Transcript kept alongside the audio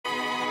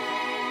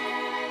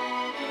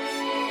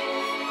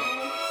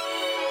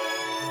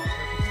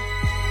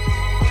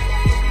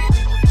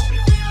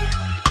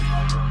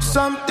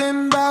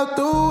something about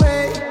the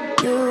way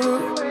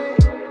you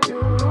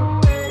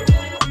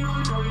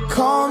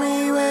call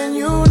me when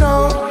you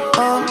know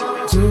I'm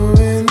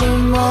doing the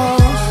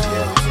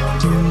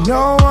most. You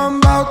know I'm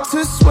about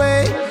to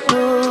sway you.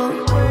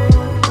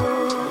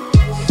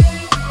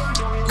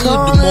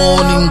 Good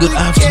morning, good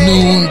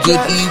afternoon,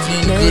 good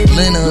evening, good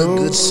dinner,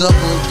 good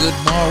supper, good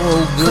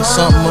morrow, good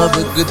something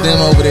other, good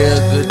them over there,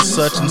 good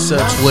such and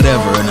such,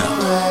 whatever.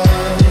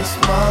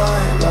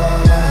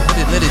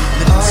 Let it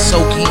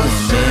soak in,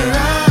 man.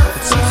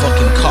 Get some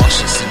fucking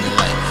cautious in your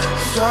life.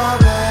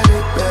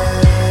 Strawberry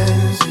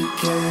bands, you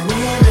can't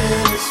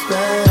even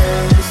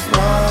express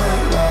my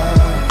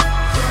love.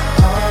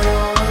 I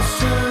want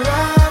you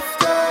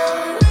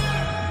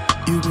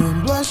after. You've been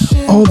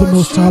blushing. All the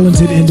most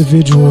talented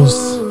individuals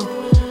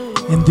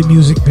in the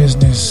music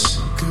business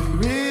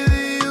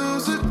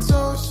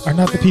are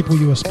not the people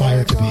you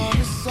aspire to be.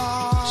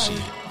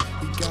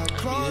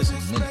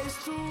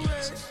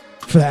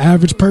 For the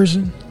average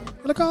person,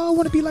 like, oh, I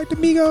want to be like the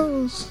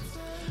Migos.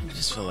 I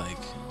just feel like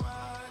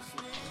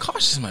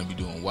Cautious might be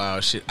doing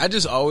wild shit. I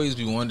just always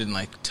be wondering,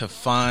 like, to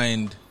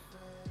find,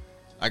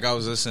 like, I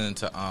was listening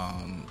to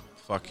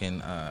fucking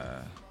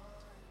what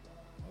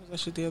was that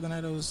shit the other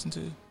night I was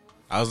listening to?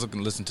 I was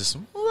listening to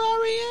some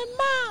Rory and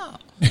Mal,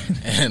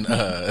 and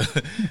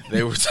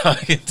they were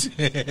talking to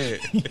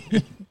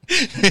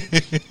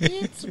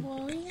it's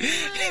Rory and Mal.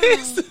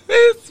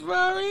 It's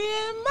Rory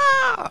and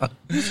Mal.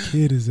 What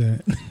kid is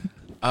that?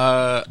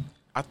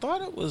 I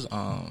thought it was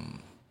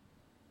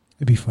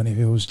It'd be funny if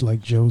it was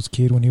like Joe's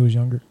kid when he was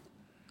younger.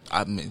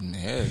 I mean,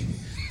 yeah.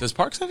 Does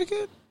Parks have a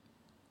kid?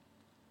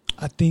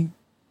 I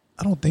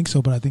don't think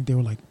so, but I think they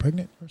were like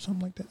pregnant or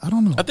something like that. I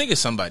don't know. I think it's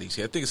somebody's.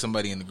 I think it's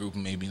somebody in the group who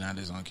maybe not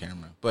is on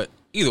camera. But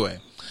either way,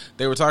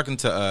 they were talking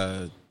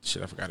to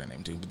I forgot her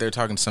name too. But they were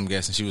talking to some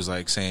guest, and she was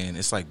like saying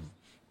it's like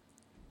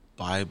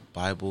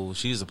Bible.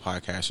 She's a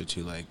podcaster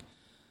too, like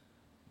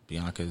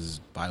Bianca's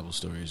Bible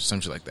Stories or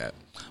some shit like that.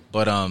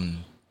 But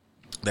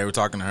they were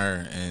talking to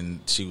her, and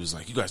she was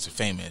like, "You guys are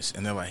famous,"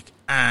 and they're like,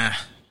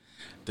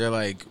 they're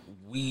like,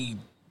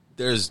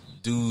 there's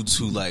dudes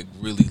who like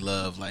really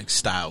love like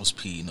Styles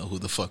P, know who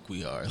the fuck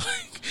we are,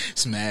 like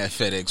it's mad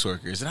FedEx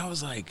workers, and I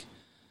was like,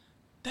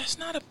 that's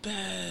not a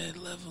bad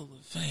level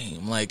of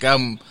fame. Like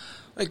I'm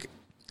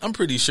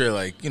pretty sure,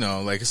 like, you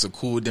know, like it's a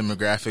cool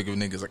demographic of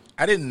niggas. Like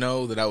I didn't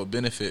know that I would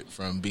benefit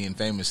from being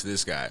famous to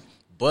this guy,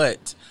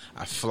 but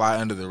I fly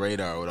under the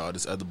radar with all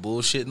this other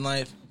bullshit in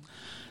life.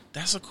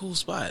 That's a cool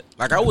spot.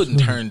 Like I wouldn't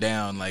turn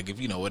down like if,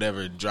 you know,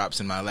 whatever drops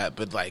in my lap,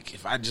 but like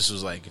if I just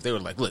was like, if they were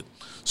like, look,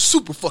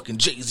 super fucking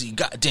Jay-Z,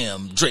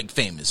 goddamn Drake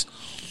famous,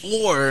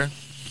 or,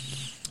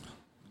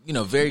 you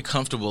know, very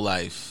comfortable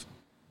life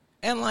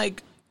and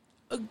like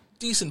a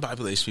decent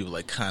population of people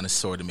like kind of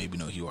sort of maybe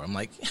know who you are. I'm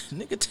like, yeah,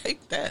 nigga,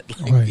 take that.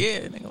 Like, right. Yeah,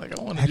 nigga, like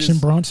I want to Action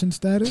Bronson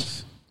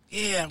status.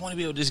 Yeah, I want to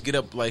be able to just get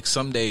up like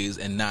some days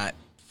and not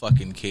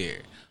fucking care.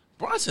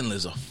 Bronson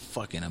lives a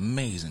fucking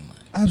amazing life.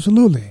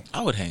 Absolutely.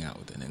 I would hang out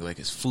with that nigga. Like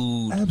his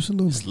food,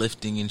 absolutely, his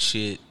lifting and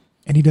shit.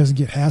 And he doesn't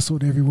get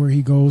hassled everywhere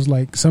he goes.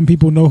 Like some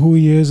people know who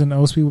he is, and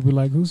those people be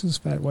like, "Who's this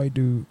fat white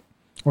dude?"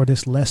 Or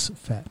this less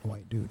fat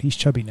white dude. He's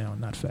chubby now,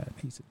 not fat.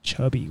 He's a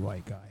chubby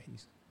white guy.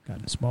 He's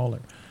gotten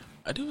smaller.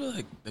 I do feel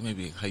like that may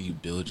be how you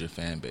build your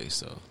fan base,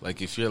 though.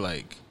 Like if you're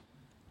like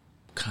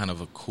kind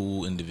of a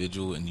cool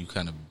individual and you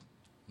kind of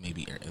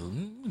maybe,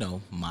 you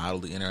know,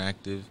 mildly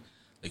interactive.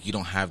 Like, you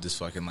don't have this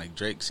fucking, like,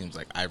 Drake seems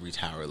like Ivory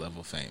Tower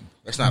level fame.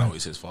 That's not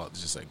always his fault.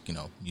 It's just, like, you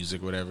know,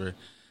 music or whatever.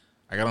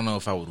 Like, I don't know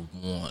if I would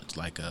want,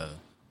 like, a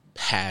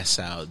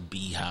pass-out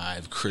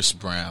Beehive, Chris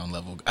Brown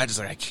level. I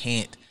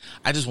can't.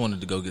 I just wanted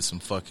to go get some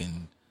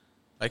fucking,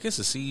 like, it's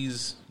a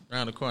C's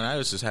around the corner. I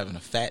was just having a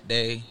fat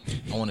day.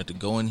 I wanted to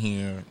go in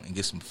here and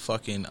get some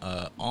fucking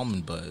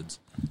almond buds.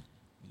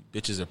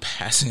 Bitches are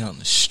passing out in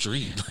the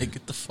street. Like,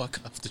 get the fuck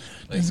off the...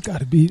 Like, it's got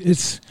to be...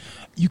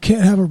 You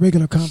can't have a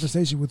regular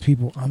conversation with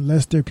people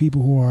unless they're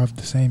people who are of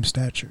the same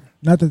stature.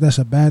 Not that that's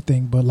a bad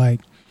thing, but,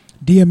 like,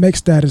 DMX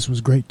status was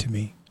great to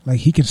me. Like,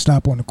 he can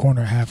stop on the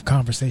corner and have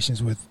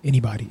conversations with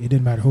anybody. It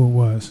didn't matter who it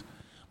was.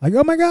 Like,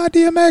 oh, my God,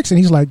 DMX. And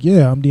he's like,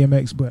 yeah, I'm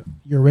DMX, but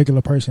you're a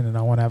regular person, and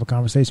I want to have a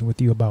conversation with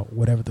you about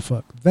whatever the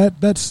fuck.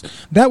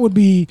 That would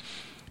be...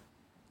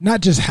 not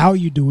just how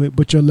you do it,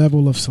 but your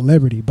level of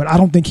celebrity. But I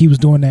don't think he was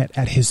doing that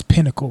at his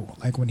pinnacle,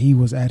 like when he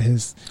was at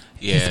his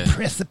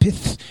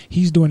precipice.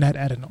 He's doing that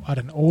at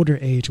an older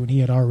age when he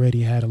had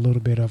already had a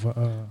little bit of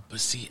a... But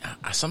see,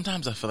 I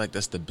sometimes I feel like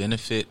that's the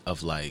benefit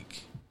of,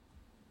 like,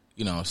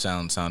 you know,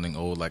 sounding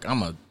old. Like,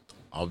 I've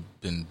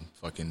been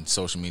fucking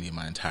social media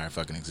my entire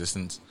fucking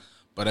existence.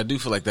 But I do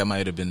feel like that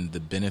might have been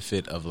the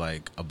benefit of,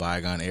 like, a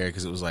bygone era,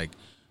 because it was like,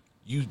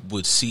 you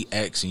would see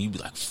X and you'd be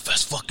like,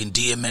 that's fucking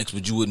DMX,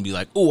 but you wouldn't be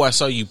like, oh, I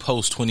saw you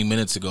post 20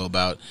 minutes ago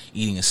about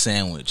eating a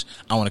sandwich.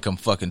 I want to come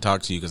fucking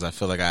talk to you because I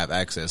feel like I have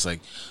access.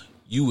 Like,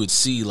 you would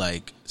see,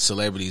 like,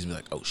 celebrities and be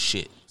like, oh,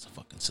 shit, it's a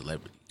fucking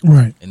celebrity.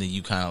 Right. And then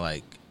you kind of,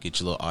 like,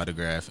 get your little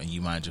autograph and you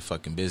mind your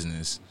fucking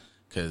business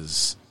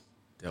because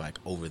they're, like,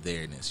 over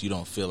there-ness. You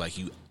don't feel like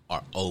you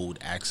are owed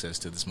access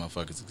to this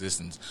motherfucker's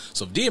existence.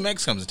 So if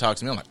DMX comes and talks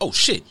to me, I'm like, oh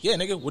shit, yeah,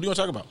 nigga, what do you want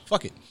to talk about?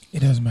 Fuck it. It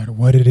doesn't matter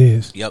what it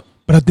is. Yep.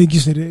 But I think you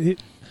said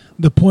it.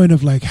 The point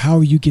of like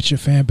how you get your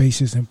fan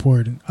base is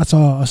important. I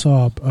saw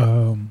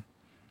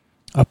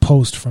a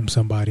post from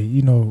somebody,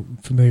 you know,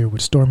 familiar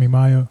with Stormy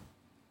Maya.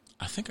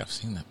 I think I've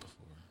seen that before.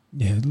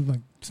 Yeah,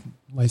 like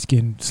light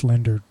skinned,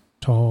 slender,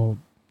 tall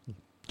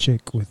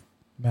chick with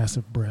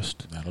massive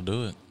breast. That'll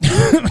do it.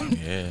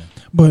 Yeah.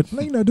 But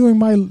you know, doing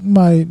my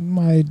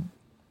what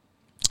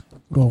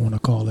do I want to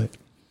call it?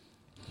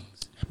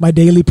 My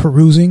daily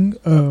perusing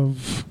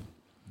of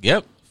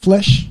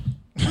flesh.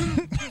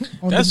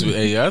 That's what,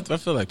 hey, I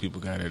feel like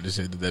people got it to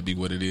say that be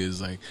what it is.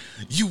 Like,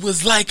 you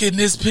was liking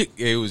this pic.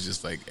 It was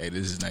just like, hey,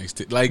 this is nice.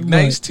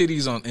 Nice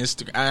titties on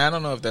Instagram. I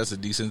don't know if that's a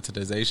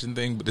desensitization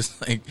thing, but it's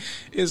like,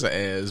 it's an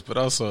ass. But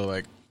also,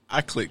 like,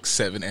 I clicked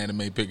 7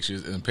 anime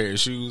pictures and a pair of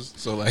shoes.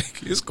 So,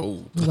 like, it's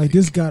cool. Like,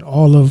 this got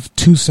all of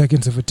 2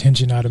 seconds of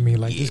attention out of me.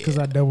 Like, just because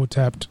I double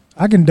tapped.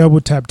 I can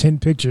double tap 10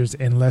 pictures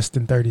in less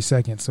than 30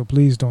 seconds. So,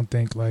 please don't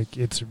think, like,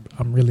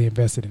 I'm really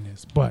invested in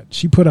this. But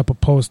she put up a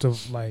post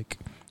of, like,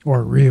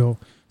 or a reel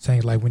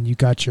saying, like, when you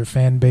got your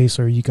fan base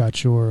or you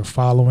got your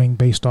following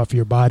based off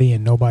your body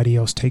and nobody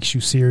else takes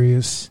you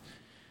serious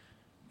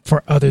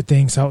for other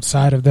things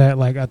outside of that,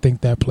 like, I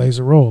think that plays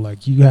a role.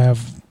 Like, you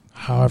have,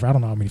 however, I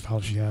don't know how many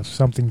followers you have,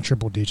 something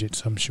triple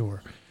digits, I'm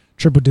sure.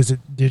 Triple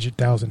digit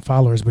thousand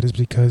followers, but it's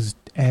because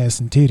ass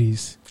and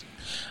titties.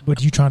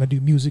 But you trying to do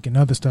music and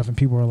other stuff, and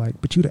people are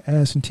like, but you the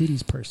ass and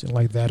titties person.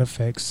 Like, that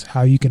affects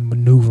how you can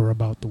maneuver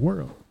about the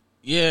world.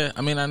 Yeah,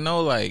 I mean, I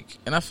know, like,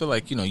 and I feel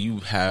like, you know, you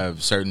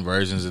have certain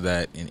versions of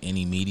that in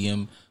any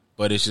medium,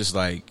 but it's just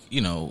like, you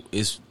know,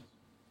 it's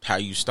how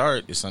you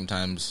start is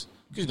sometimes,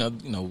 you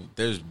know,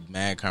 there's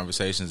mad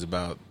conversations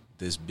about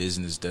this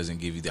business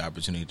doesn't give you the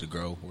opportunity to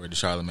grow, where the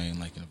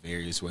Charlemagne, like, in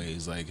various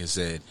ways, like I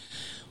said,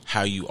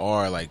 how you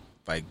are, like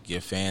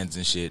your fans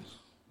and shit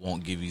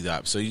won't give you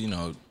that. So, you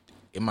know,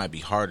 it might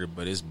be harder,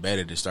 but it's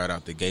better to start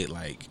out the gate,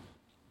 like,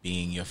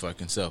 being your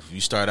fucking self. If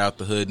you start out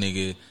the hood,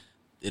 nigga,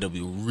 it'll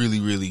be really,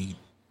 really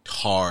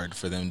hard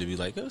for them to be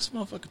like, oh, this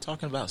motherfucker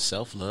talking about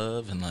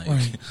self-love and, like,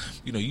 right.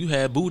 You know, you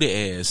had booty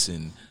ass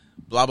and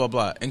blah, blah,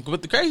 blah.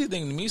 But the crazy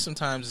thing to me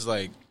sometimes is,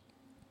 like,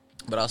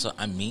 but also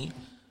I'm me.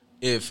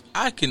 If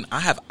I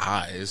have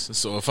eyes,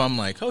 so if I'm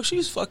like, oh,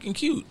 she's fucking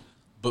cute,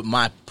 but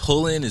my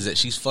pull-in is that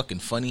she's fucking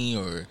funny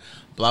or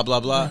blah,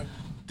 blah, blah, right.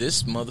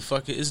 This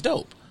motherfucker is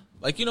dope.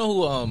 Like, you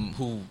know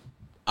who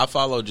I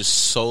follow just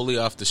solely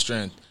off the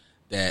strength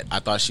that I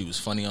thought she was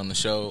funny on the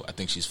show. I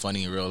think she's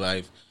funny in real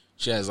life.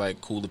 She has,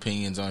 like, cool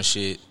opinions on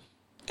shit.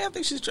 Yeah, I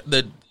think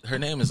her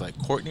name is, like,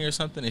 Courtney or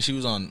something, and she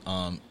was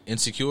on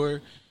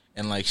Insecure,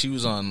 and, like, she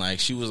wasn't,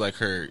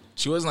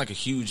 like, a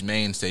huge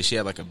mainstay. She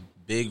had, like, a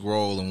big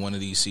role in one of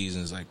these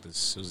seasons, like,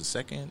 this, it was the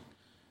second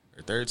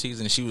or third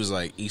season, and she was,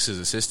 like, Issa's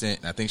assistant,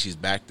 and I think she's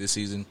back this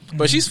season. Mm-hmm.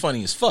 But she's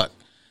funny as fuck.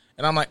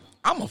 And I'm like,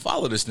 I'm gonna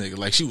follow this nigga.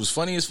 Like, she was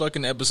funny as fuck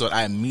in the episode.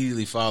 I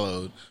immediately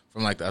followed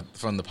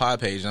from the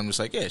pod page, and I'm just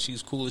like, yeah,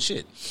 she's cool as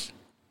shit.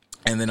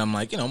 And then I'm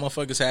like, you know,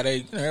 motherfuckers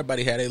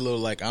everybody had a little,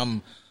 like,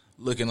 I'm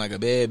looking like a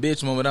bad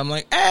bitch moment. I'm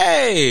like,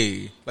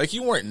 hey, like,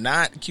 you weren't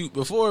not cute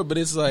before, but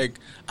it's like,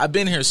 I've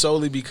been here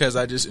solely because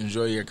I just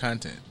enjoy your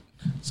content.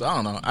 So I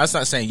don't know. I'm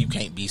not saying you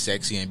can't be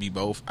sexy and be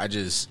both. I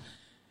just,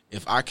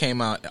 if I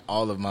came out,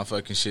 all of my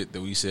fucking shit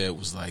that we said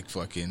was like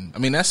fucking, I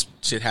mean, that's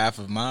shit half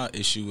of my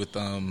issue with,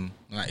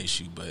 not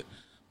issue, but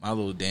my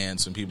little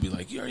dance when people be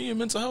like, are you in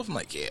mental health? I'm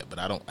like, yeah, but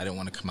I didn't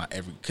want to come out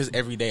because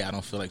every day I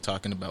don't feel like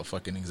talking about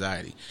fucking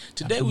anxiety.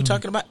 Today Absolutely. We're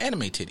talking about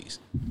anime titties.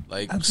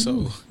 Like,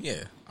 Absolutely. So,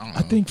 yeah.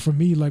 I think for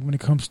me, like, when it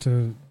comes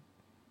to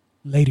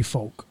lady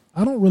folk,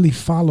 I don't really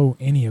follow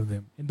any of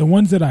them. The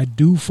ones that I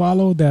do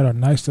follow that are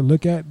nice to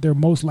look at, they're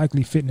most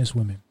likely fitness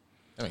women.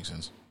 That makes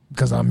sense.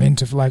 Because I'm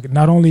into, like,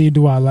 not only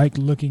do I like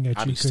looking at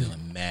I you. be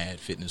stealing mad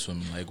fitness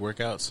women like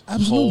workouts.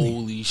 Absolutely.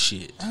 Holy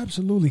shit.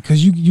 Absolutely.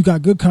 Because you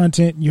got good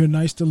content, you're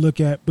nice to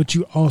look at, but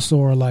you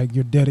also are, like,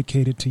 you're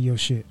dedicated to your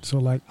shit. So,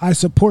 like, I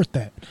support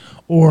that.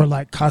 Or,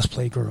 like,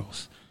 cosplay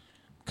girls.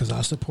 Because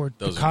I support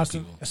Those the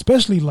costume.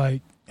 Especially,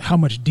 like, how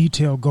much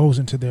detail goes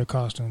into their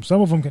costumes.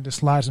 Some of them can just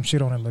slide some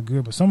shit on and look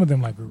good, but some of them,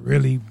 like,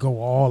 really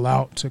go all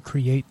out to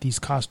create these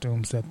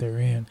costumes that they're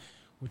in,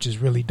 which is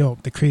really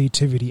dope, the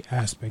creativity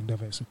aspect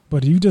of it.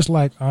 But you just,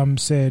 like,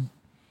 said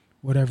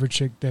whatever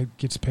chick that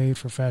gets paid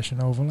for Fashion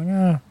Nova,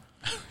 like,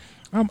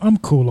 I'm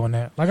cool on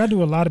that. Like, I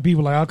do a lot of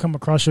people, like, I'll come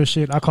across your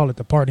shit, I call it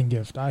the parting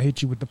gift. I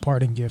hit you with the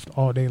parting gift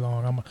all day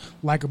long. I'm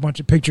like a bunch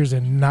of pictures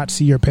and not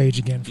see your page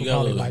again for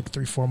probably like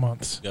 3-4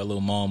 months. Got a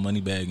little mall money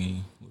bag in you.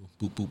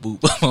 Boop, boop,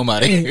 boop. I'm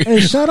out of here.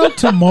 Hey, shout out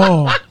to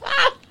Maul.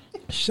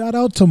 Shout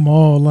out to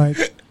Maul. Like,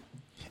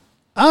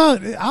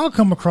 I'll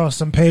come across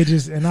some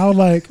pages and I'll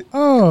like,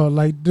 oh,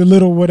 like the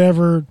little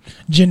whatever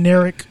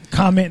generic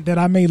comment that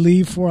I may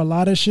leave for a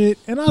lot of shit,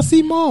 and I'll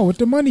see Maul with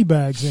the money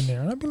bags in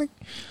there, and I'll be like,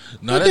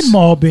 look at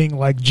Maul being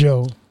like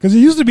Joe, because it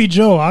used to be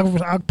Joe.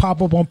 I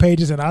pop up on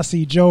pages and I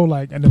see Joe,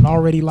 like, and then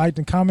already liked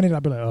and commented.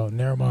 I'll be like, oh,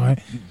 never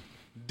mind.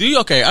 Do you?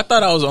 Okay, I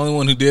thought I was the only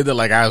one who did that.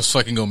 Like, I was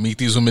fucking gonna meet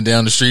these women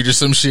down the street or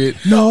some shit.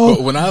 No.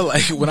 But when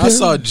I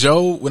saw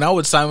Joe, when I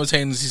would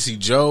simultaneously see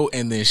Joe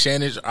and then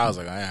Shannon, I was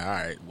like, all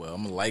right, well,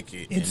 I'm gonna like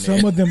it. It's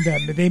some of them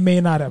that they may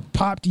not have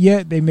popped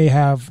yet.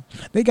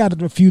 They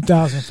got a few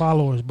thousand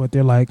followers, but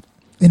they're like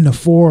in the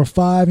 4 or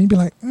 5, and you'd be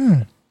like,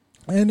 and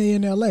they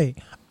in LA.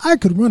 I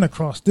could run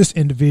across this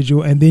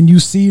individual, and then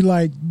you see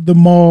like the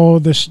mall,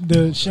 the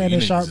Shannon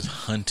Sharp,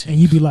 and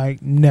you'd be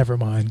like, never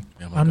mind.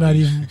 I'm not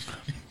even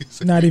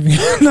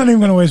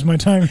gonna waste my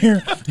time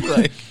here.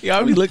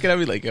 I'll be looking at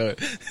me like, yo,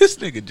 this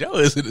nigga Joe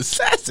is an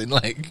assassin.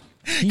 Like,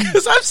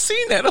 because I've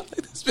seen that. I'm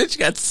like, this bitch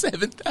got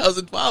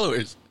 7,000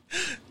 followers.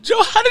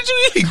 Joe, how did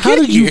you even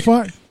get here? You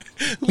find?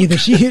 Either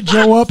she hit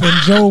Joe up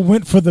and Joe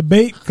went for the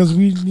bait because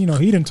he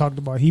didn't talk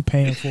about he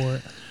paying for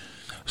it.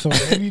 So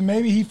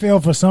maybe he fell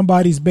for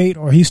somebody's bait,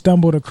 or he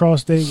stumbled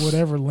across a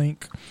whatever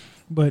link.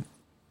 But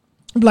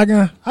like,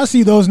 I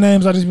see those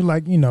names, I just be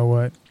like, you know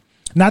what?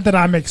 Not that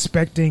I'm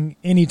expecting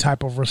any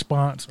type of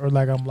response or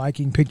like I'm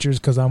liking pictures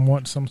because I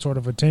want some sort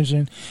of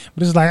attention.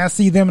 But it's like I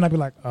see them and I be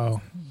like, oh,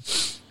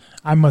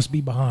 I must be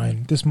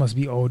behind. This must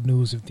be old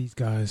news if these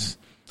guys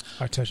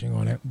are touching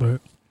on it. But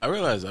I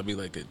realize I'd be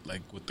like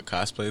with the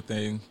cosplay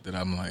thing that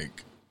I'm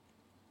like,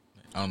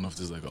 I don't know if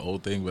this is like an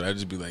old thing, but I'd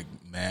just be like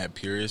mad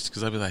purist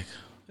because I'd be like,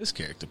 this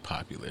character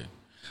popular.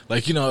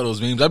 Like, you know those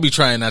memes? I'd be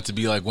trying not to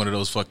be like one of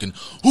those fucking,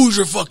 who's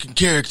your fucking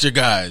character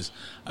guys?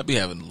 I'd be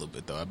having a little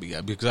bit though.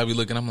 Because I'd be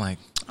looking, I'm like,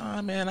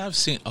 man, I've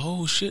seen,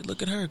 oh shit,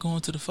 look at her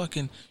going to the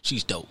fucking,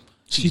 she's dope.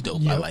 She's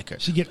dope. I like her.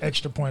 She get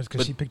extra points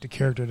because she picked a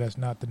character that's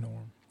not the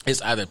norm.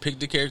 It's either pick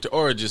the character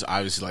or just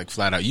obviously like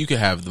flat out, you could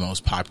have the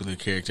most popular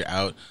character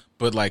out,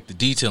 but like the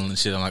detailing and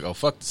shit, I'm like, oh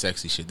fuck the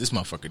sexy shit. This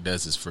motherfucker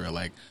does this for real.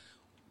 Like,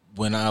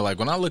 when I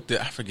looked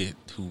at, I forget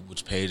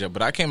which page,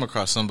 but I came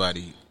across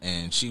somebody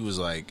and she was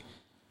like,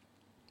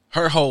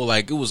 her whole,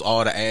 like, it was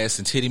all the ass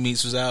and titty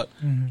meats was out,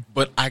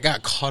 but I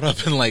got caught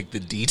up in like the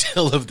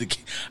detail of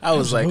I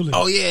was like,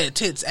 oh yeah,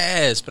 tits,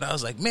 ass, but I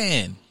was like,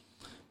 man,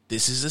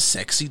 this is a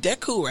sexy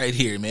deco right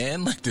here,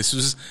 man. Like, this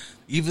was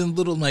even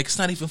little, like, it's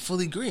not even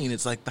fully green.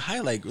 It's like the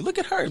highlight. Look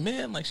at her,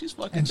 man. Like, she's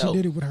fucking dope. And she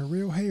did it with her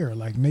real hair,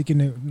 like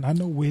making it, not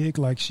no wig,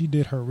 like she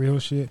did her real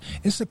shit.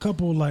 It's a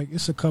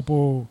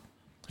couple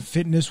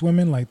fitness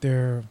women, like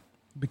they're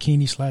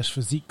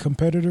bikini/physique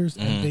competitors,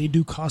 and they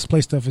do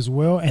cosplay stuff as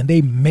well, and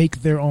they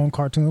make their own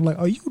cartoons. I'm like,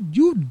 oh,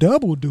 you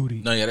double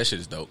duty. No, yeah, that shit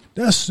is dope.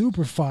 That's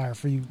super fire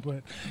for you,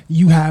 but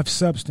you have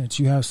substance.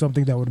 You have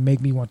something that would make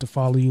me want to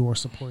follow you or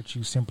support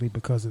you simply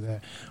because of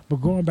that.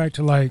 But going back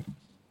to like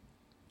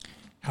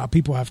how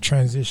people have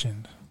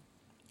transitioned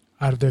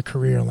out of their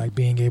career and like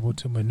being able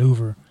to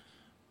maneuver,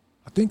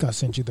 I think I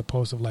sent you the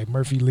post of like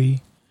Murphy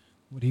Lee,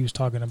 what he was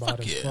talking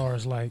about far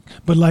as like,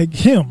 but like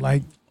him,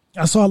 like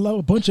I saw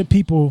a bunch of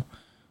people,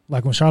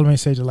 like when Charlamagne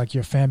said that like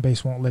your fan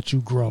base won't let you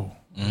grow,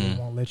 it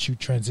won't let you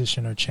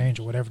transition or change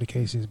or whatever the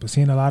case is. But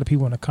seeing a lot of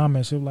people in the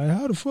comments, they're like,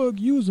 how the fuck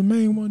you was the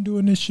main one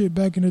doing this shit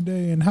back in the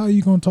day, and how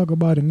you gonna talk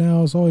about it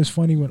now? It's always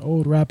funny when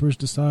old rappers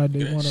decide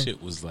they want to. That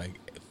shit was like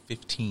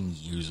 15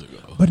 years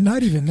ago. But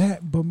not even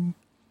that. But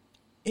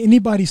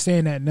anybody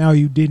saying that now,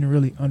 you didn't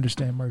really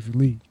understand Murphy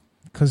Lee,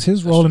 because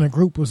his role in the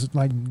group was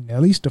like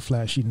at least a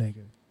flashy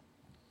nigga.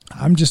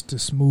 I'm just a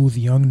smooth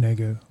young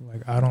nigga.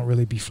 Like, I don't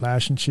really be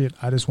flashing shit.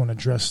 I just want to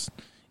dress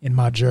in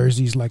my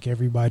jerseys like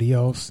everybody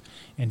else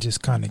and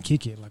just kind of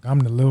kick it. Like,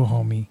 I'm the little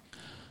homie.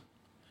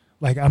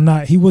 Like,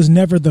 he was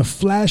never the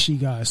flashy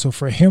guy. So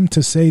for him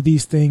to say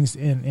these things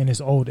in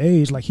his old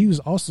age, like he was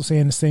also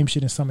saying the same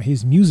shit in some of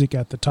his music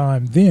at the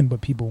time then,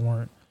 but people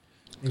weren't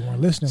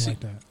listening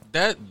like that.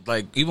 That,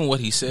 like, even what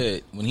he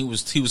said when he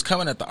was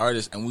coming at the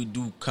artist, and we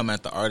do come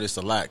at the artist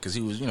a lot, because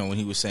he was, when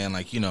he was saying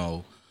like,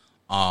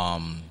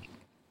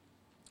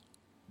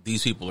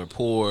 these people are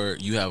poor.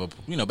 You have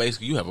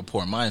basically you have a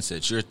poor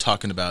mindset. You're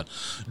talking about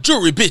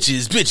jewelry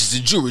bitches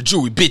and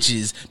jewelry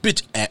bitches,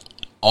 bitch at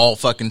all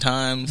fucking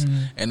times.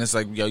 And it's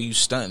like, yo, you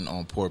stunting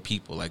on poor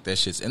people. Like, that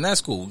shit's, and that's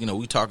cool.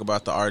 We talk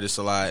about the artists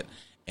a lot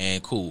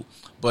and cool.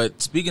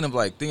 But speaking of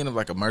like, thinking of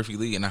like a Murphy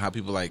Lee and how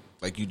people like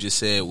you just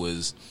said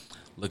was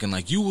looking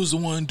like you was the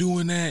one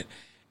doing that.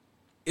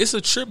 It's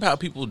a trip how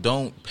people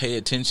don't pay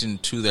attention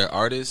to their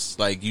artists.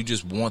 Like, you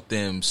just want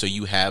them so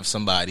you have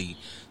somebody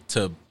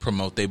to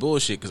promote their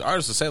bullshit, because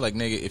artists will say like,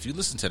 nigga, if you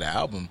listen to the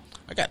album,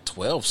 I got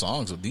 12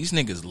 songs, but these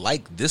niggas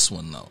like this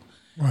one though.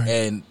 Right.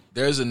 And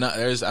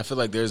I feel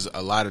like there's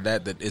a lot of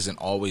that isn't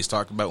always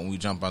talked about when we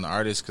jump on the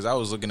artists, because I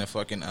was looking at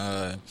fucking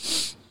and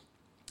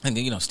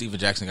then Steven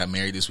Jackson got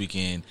married this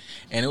weekend,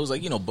 and it was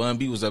like, Bun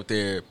B was up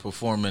there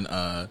performing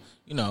I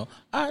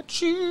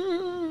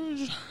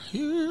choose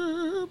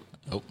you.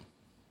 Oh,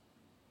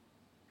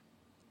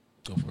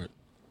 go for it.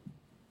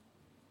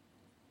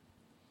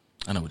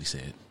 I know what he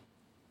said.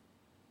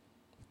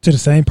 To the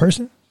same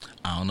person?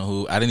 I don't know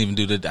who. I didn't even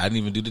do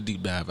the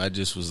deep dive. I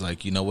just was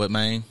like, you know what,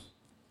 man?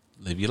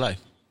 Live your life.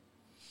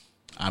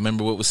 I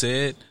remember what was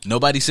said.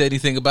 Nobody said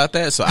anything about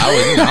that, so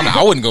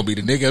I wasn't gonna be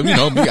the nigga. Me,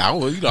 I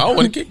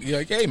want to kick you.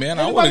 Like, hey, man,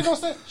 I want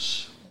to.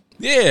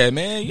 Yeah,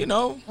 man, you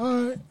know.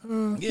 All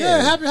right.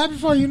 Yeah, happy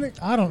for you,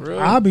 nigga.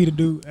 I'll be the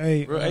dude.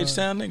 Hey, real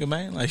H-Town nigga,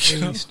 man. Like, you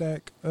know.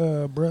 Stack,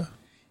 bruh.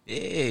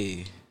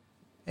 Yeah.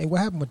 Hey, what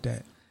happened with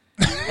that?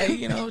 Hey,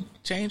 you know,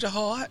 change of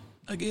heart,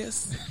 I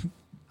guess.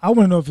 I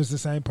want to know if it's the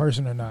same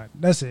person or not.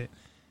 That's it.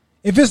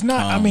 If it's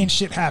not, I mean,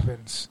 shit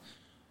happens.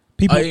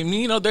 People, I mean,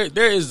 you know,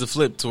 there is the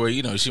flip to where,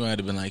 you know, she might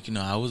have been like, you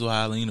know, I was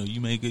wild, you know,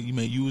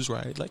 you was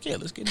right. Like, yeah,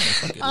 let's get in there.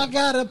 Fuck it. I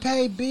gotta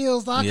pay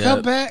bills. I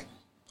come back.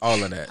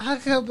 All of that. I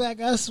come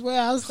back. I swear,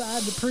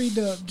 outside the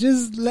prenup.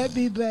 Just let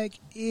me back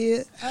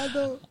in.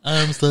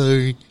 I'm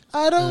sorry.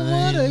 I don't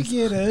want to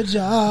get a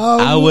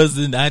job. I was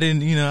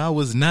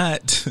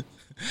not.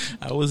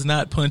 I was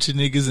not punching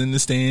niggas in the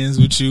stands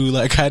with you.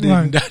 Like, I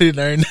didn't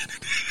earn that.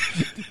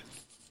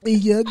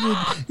 These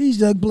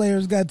young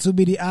players got too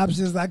many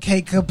options. I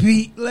can't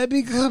compete. Let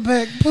me come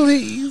back,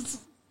 please.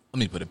 Let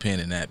me put a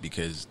pin in that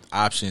because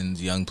options,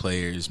 young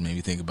players, made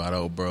me think about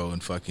old bro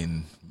and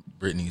fucking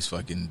Britney's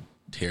fucking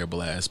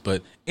terrible ass.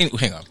 But anyway,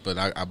 hang on. But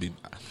I'll be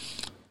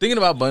thinking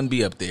about Bun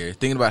B up there,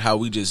 thinking about how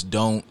we just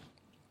don't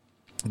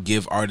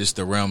give artists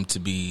the realm to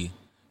be,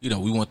 you know,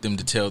 we want them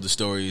to tell the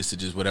stories to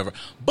just whatever.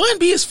 Bun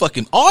B is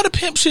fucking all the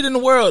pimp shit in the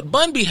world.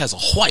 Bun B has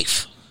a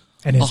wife.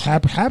 And is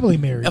happily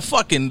married. A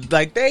fucking,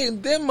 like,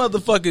 them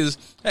motherfuckers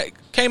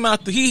came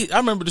out, I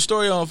remember the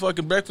story on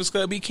fucking Breakfast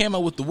Club. He came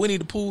out with the Winnie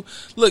the Pooh.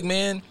 Look,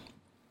 man,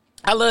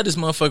 I love this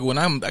motherfucker when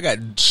I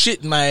got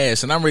shit in my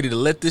ass and I'm ready to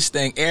let this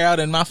thing air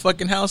out in my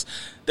fucking house.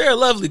 They're a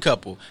lovely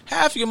couple.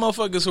 Half of your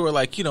motherfuckers who are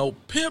like, you know,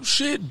 pimp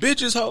shit,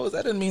 bitches, hoes.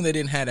 That doesn't mean they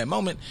didn't have that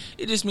moment.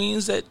 It just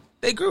means that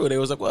they grew. They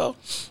was like, well,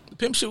 the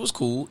pimp shit was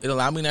cool. It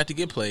allowed me not to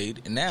get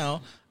played. And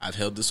now I've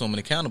held this woman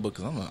accountable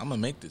because I'm going to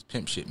make this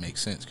pimp shit make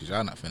sense because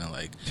y'all not finna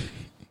like,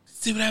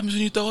 see what happens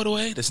when you throw it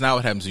away? That's not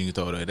what happens when you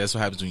throw it away. That's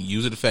what happens when you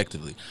use it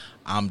effectively.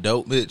 I'm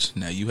dope, bitch.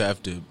 Now you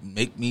have to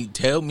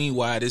tell me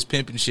why this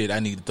pimping shit, I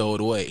need to throw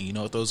it away. And you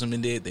know what those women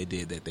did? They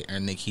did that. They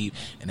earned their keep.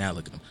 And now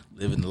look at them.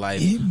 Living the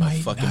life it of might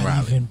fucking not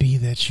Riley. even be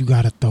that you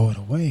got to throw it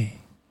away.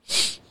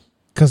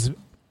 Because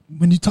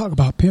when you talk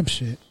about pimp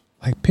shit,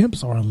 like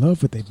pimps are in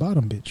love with their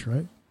bottom bitch,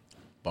 right?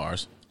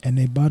 Bars. And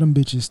their bottom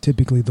bitch is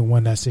typically the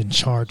one that's in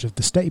charge of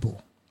the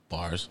stable.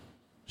 Bars.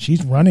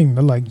 She's running.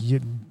 They're like, y'all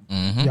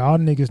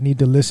niggas need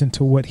to listen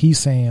to what he's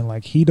saying.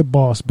 Like, he the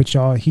boss, but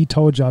he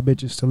told y'all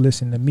bitches to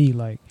listen to me.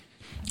 Like,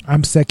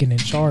 I'm second in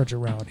charge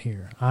around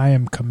here. I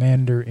am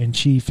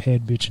commander-in-chief,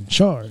 head bitch in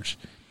charge.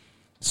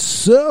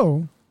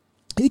 So,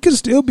 he could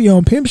still be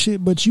on pimp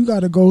shit, but you got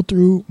to go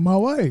through my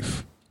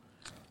wife.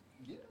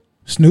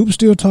 Snoop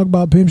still talk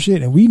about pimp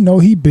shit, and we know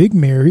he big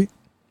married.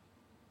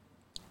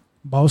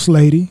 Boss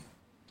lady,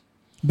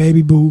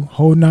 baby boo,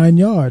 whole 9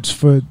 yards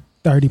for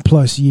 30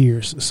 plus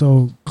years.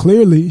 So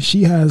clearly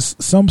she has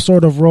some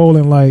sort of role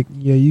in like,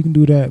 yeah, you can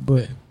do that,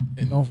 but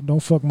don't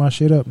fuck my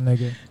shit up,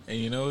 nigga. And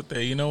you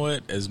know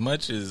what? As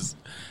much as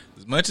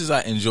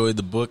I enjoyed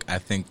the book, I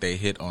think they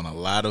hit on a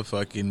lot of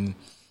fucking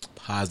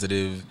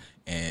positive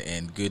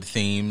and good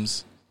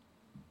themes.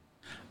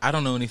 I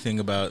don't know anything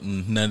about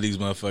none of these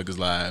motherfuckers'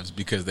 lives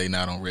because they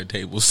not on red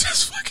tables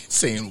just fucking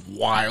saying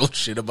wild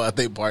shit about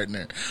their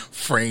partner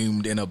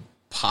framed in a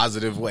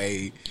positive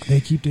way. They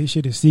keep their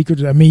shit a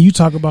secret. I mean, you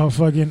talk about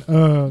fucking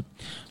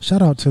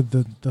shout out to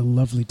the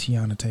lovely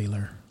Tiana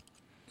Taylor.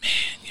 Man,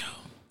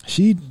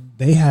 yo.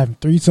 They have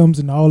threesomes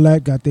and all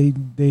that.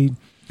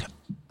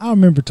 I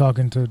remember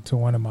talking to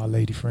one of my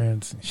lady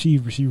friends. She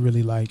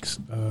really likes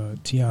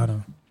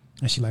Tiana.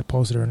 And she like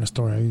posted her in the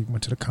story. I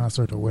went to the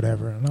concert or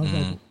whatever. And I was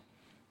like,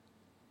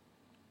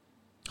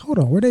 hold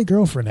on, where they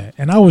girlfriend at?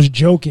 And I was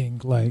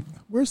joking, like,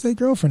 where's their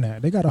girlfriend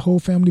at? They got a whole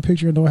family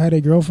picture and don't have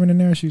their girlfriend in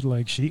there. She's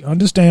like, she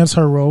understands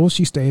her role.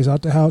 She stays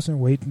out the house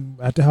and wait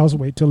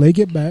till they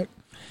get back.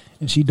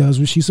 And she does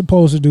what she's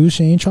supposed to do.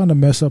 She ain't trying to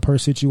mess up her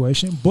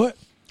situation, but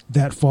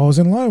that falls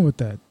in line with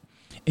that.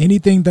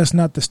 Anything that's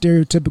not the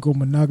stereotypical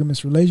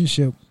monogamous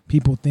relationship,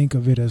 people think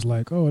of it as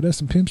like, oh, that's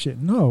some pimp shit.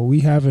 No,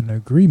 we have an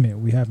agreement.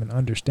 We have an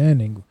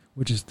understanding,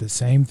 which is the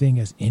same thing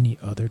as any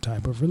other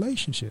type of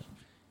relationship.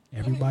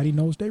 Everybody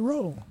knows their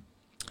role.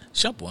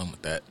 Jump on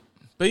with that.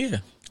 But yeah.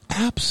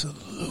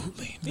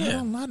 Absolutely.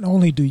 Yeah. Not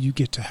only do you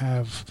get to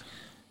have,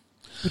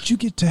 but you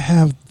get to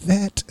have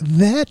that,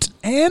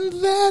 and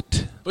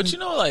that. But you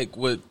know, like,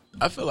 what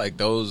I feel like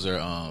those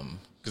are,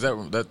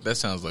 because that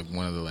sounds like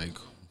one of the, like,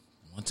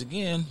 once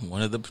again,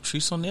 one of the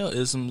Patrice O'Neal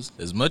isms.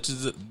 As much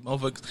as the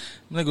motherfuckers,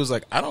 nigga was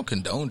like, I don't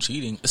condone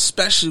cheating,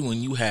 especially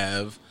when you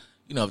have,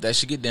 you know, if that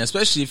should get done,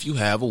 especially if you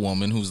have a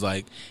woman who's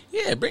like,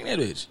 yeah, bring that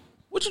bitch.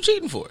 What you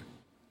cheating for?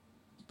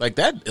 Like,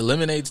 that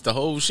eliminates the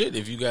whole shit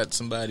if you got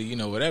somebody, you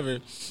know, whatever.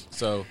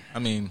 So, I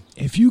mean,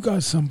 if you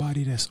got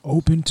somebody that's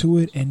open to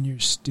it and you're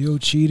still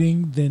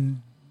cheating,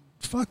 then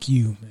fuck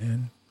you,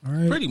 man. All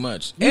right? Pretty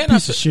much. You're a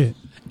piece of shit.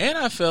 And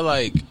I feel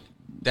like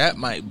that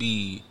might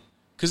be,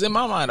 because in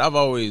my mind, I've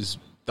always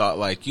thought,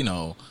 like, you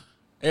know,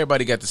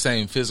 everybody got the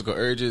same physical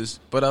urges,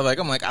 but I'm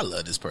like, I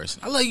love this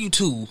person. I love you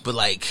too, but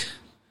like,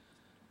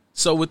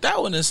 so with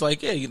that one, it's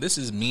like, yeah, this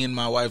is me and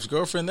my wife's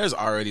girlfriend. There's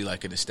already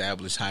like an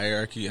established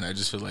hierarchy, and I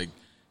just feel like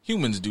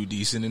humans do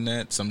decent in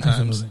that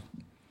sometimes. Absolutely.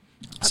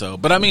 So,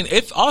 but I mean,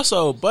 if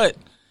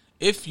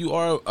you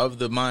are of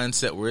the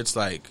mindset where it's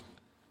like,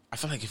 I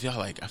feel like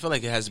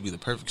it has to be the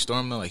perfect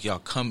storm though. Like y'all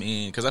come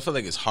in, because I feel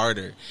like it's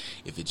harder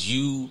if it's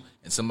you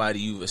and somebody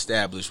you've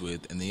established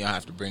with, and then y'all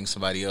have to bring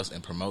somebody else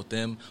and promote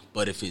them.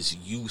 But if it's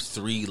you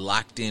three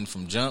locked in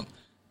from jump,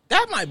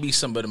 that might be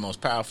some of the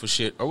most powerful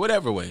shit, or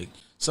whatever way.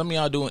 Some of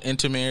y'all doing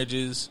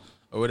intermarriages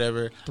or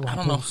whatever. I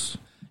don't know.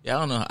 Yeah, I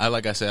don't know.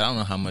 Like I said, I don't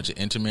know how much an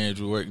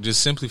intermarriage would work.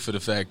 Just simply for the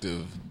fact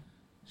of,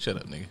 shut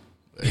up, nigga.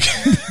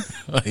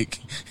 Like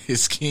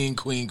it's king,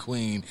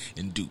 queen,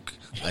 and duke.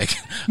 Like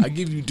I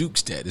give you duke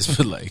status,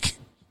 but like,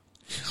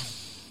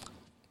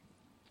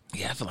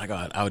 yeah, I feel like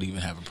I would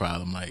even have a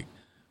problem. Like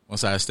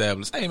once I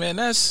establish, hey man,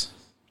 that's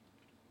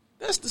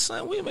the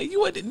son we made. You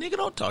what, nigga?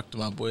 Don't talk to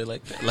my boy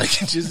like that. Like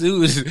just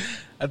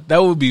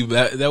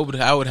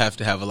I would have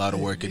to have a lot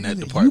of work in that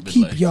department.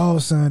 You keep like, y'all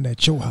son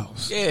at your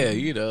house. Yeah,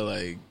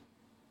 like.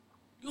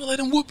 You gonna let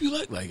him whoop you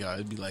like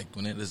it'd be like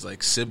when it is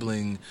like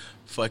sibling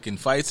fucking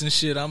fights and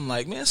shit. I'm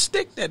like, man,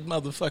 stick that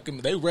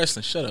motherfucker. They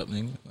wrestling. Shut up,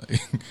 nigga. Like,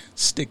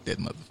 stick that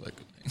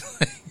motherfucker.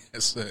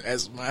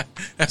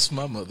 That's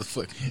my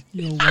motherfucker.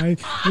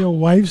 Your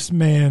wife's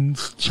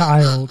man's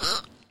child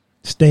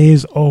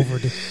stays over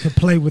to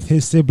play with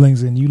his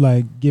siblings, and you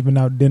like giving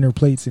out dinner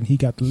plates, and he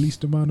got the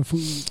least amount of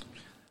food.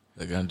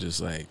 Like I'm just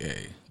like,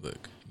 hey,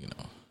 look,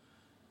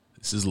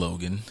 this is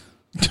Logan.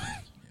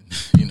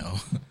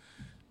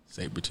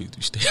 Sabretooth,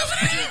 you stay over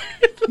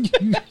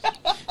there.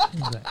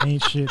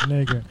 Ain't shit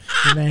nigga.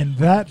 And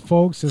that,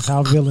 folks, is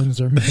how villains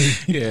are made.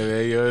 Yeah,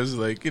 man, it's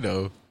like,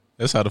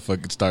 that's how the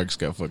fucking Starks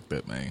got fucked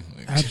up, man.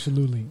 Like,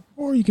 absolutely.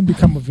 Or you can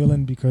become a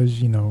villain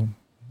because,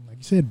 like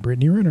you said,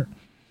 Brittany Renner.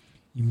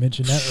 You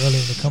mentioned that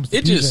earlier when it comes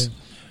to PJ.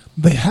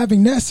 But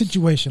having that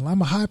situation,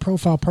 I'm a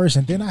high-profile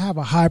person, then I have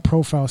a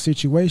high-profile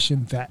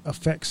situation that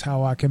affects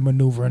how I can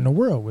maneuver in the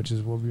world, which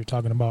is what we were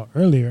talking about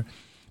earlier.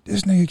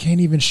 This nigga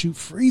can't even shoot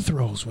free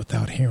throws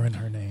without hearing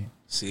her name.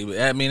 See,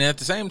 I mean, at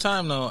the same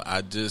time, though,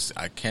 I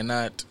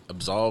cannot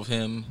absolve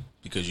him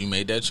because you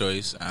made that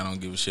choice. I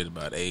don't give a shit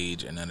about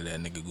age and none of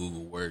that nigga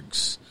Google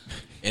works.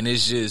 And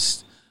it's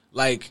just,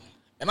 like,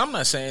 and I'm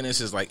not saying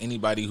this is like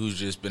anybody who's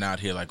just been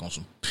out here, like, on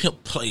some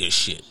pimp player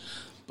shit.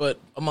 But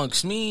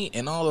amongst me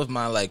and all of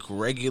my, like,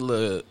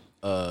 regular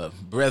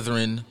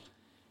brethren,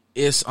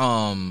 it's,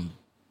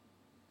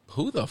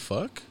 who the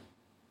fuck?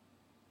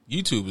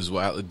 YouTube is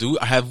wild.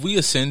 Have we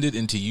ascended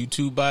into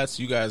YouTube bots?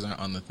 You guys aren't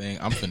on the thing.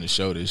 I'm finna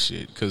show this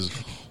shit because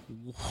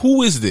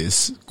who is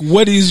this?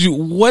 What is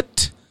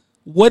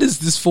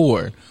this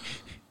for?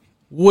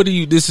 What are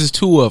you? This is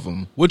two of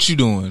them. What you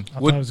doing?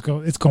 It's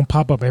gonna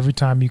pop up every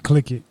time you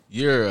click it.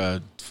 You're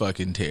a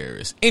fucking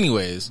terrorist.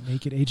 Anyways,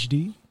 make it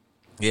HD.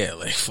 Yeah,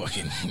 like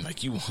fucking,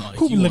 like you. Like,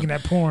 who be looking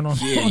at porn on?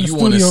 Yeah, on you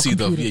want to see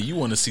computer. you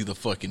want to see the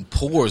fucking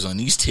pores on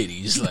these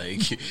titties.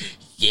 Like,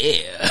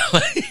 yeah,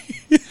 like,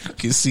 you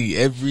can see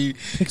every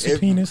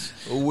penis,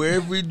 where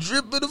every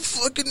drip of the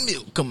fucking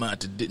milk come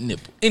out the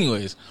nipple.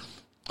 Anyways,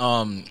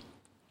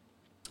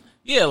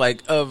 yeah,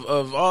 like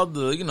of all the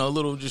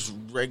little just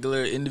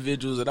regular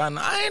individuals that I know,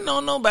 I ain't know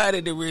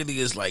nobody that really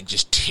is like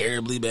just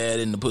terribly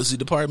bad in the pussy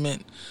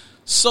department.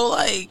 So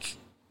like.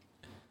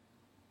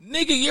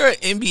 Nigga, you're an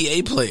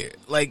NBA player.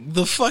 Like,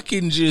 the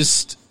fucking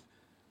just...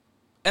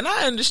 And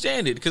I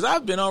understand it, because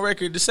I've been on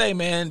record to say,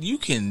 man, you're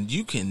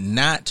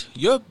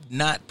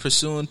not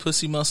pursuing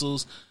pussy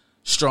muscles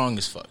strong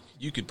as fuck.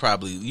 You could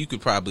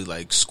probably,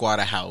 like, squat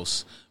a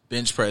house,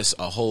 bench press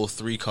a whole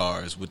 3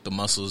 cars with the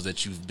muscles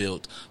that you've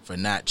built for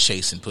not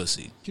chasing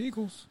pussy.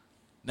 Kegels.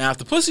 Now, if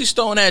the pussy's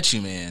thrown at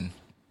you, man,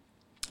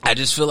 I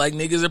just feel like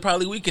niggas are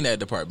probably weak in that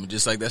department.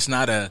 Just like, that's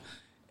not a...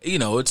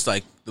 it's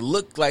like the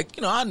look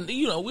like,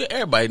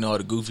 everybody know all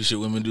the goofy shit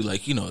women do,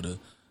 like, the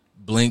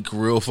blink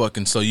real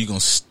fucking, so you gonna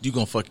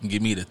fucking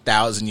give me the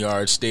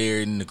 1,000-yard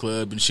stare in the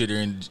club and shit or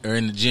in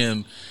the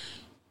gym.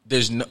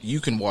 You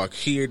can walk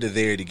here to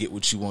there to get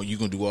what you want. You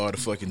gonna do all the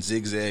fucking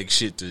zigzag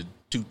shit to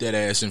toot that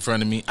ass in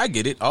front of me. I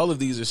get it. All of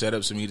these are set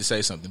up for me to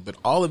say something, but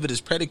all of it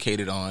is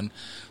predicated on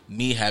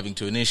me having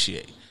to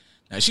initiate.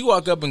 Now, she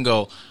walk up and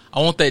go,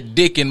 I want that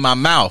dick in my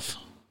mouth.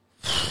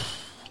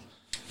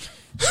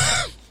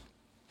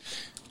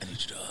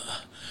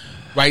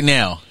 Right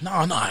now. No,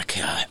 I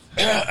can't.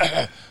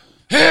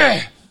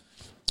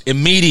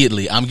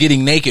 Immediately, I'm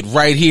getting naked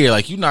right here.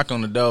 Like, you knock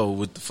on the door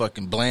with the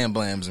fucking blam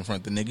blams in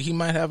front of the nigga, he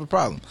might have a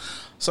problem.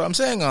 So I'm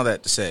saying all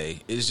that to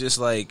say, it's just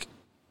like,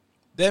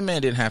 that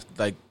man didn't have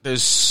to, like,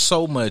 there's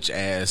so much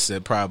ass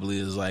that probably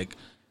is like,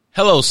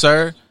 hello,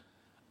 sir.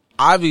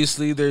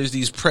 Obviously, there's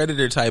these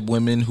predator type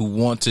women who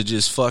want to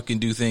just fucking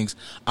do things.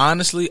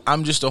 Honestly,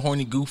 I'm just a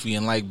horny goofy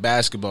and like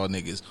basketball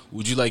niggas.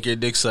 Would you like your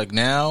dick sucked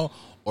now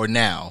or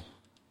now?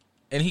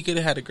 And he could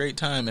have had a great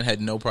time and had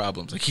no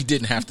problems. Like, he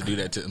didn't have to do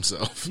that to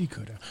himself. He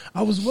could have.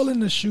 I was willing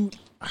to shoot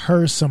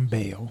her some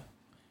bail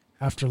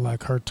after,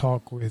 like, her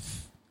talk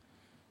with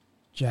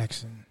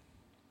Jackson.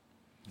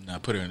 Nah,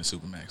 put her in the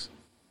Supermax.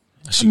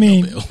 I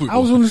mean, I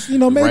was willing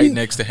to, maybe right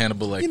next to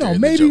Hannibal Lecter.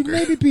 Maybe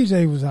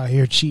PJ was out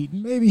here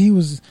cheating.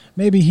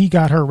 Maybe he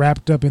got her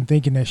wrapped up in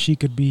thinking that she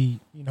could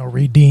be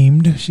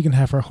redeemed. She can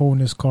have her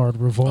wholeness card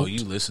revoked. Oh,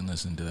 you listen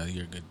to that.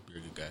 You're a good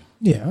guy.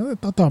 Yeah,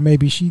 I thought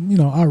maybe she,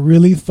 I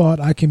really thought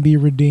I can be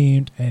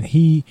redeemed, and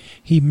he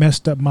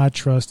messed up my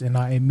trust, and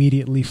I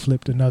immediately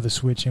flipped another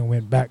switch and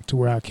went back to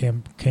where I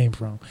came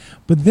from.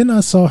 But then I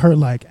saw her,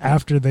 like,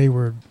 after they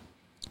were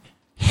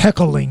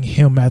heckling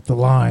him at the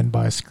line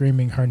by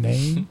screaming her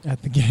name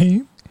at the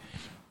game.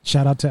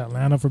 Shout out to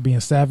Atlanta for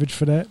being savage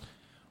for that.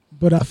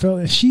 But I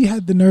felt she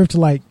had the nerve to,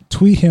 like,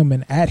 tweet him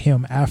and at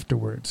him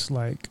afterwards.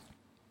 Like,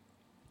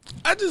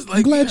 I just like.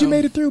 I'm glad you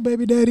made it through,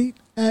 baby daddy.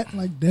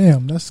 Like,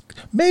 damn, that's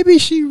maybe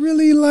she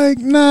really like.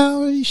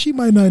 Nah, she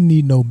might not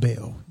need no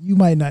bail. You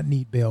might not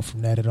need bail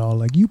from that at all.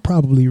 Like, you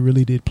probably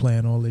really did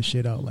plan all this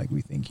shit out, like we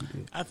think you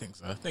did. I think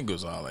so. I think it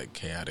was all like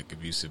chaotic,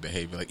 abusive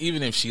behavior. Like,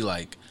 even if she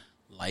liked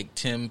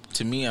him,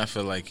 to me, I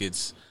feel like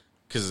it's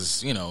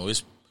because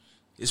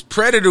it's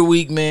Predator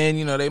Week, man.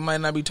 They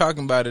might not be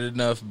talking about it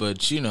enough, but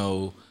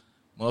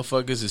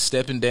motherfuckers is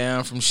stepping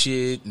down from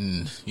shit,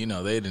 and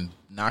they done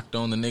knocked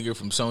on the nigga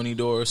from Sony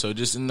door. So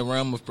just in the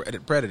realm of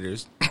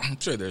predators, I'm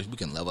sure we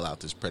can level out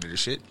this predator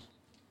shit.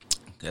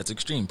 That's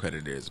extreme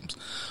predatorisms.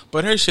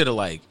 But her shit are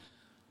like,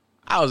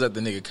 I was at the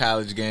nigga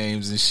college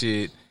games and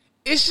shit.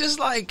 It's just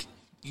like,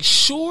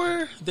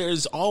 sure,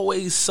 there's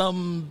always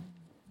some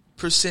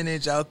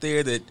percentage out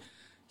there that,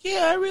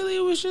 yeah, I really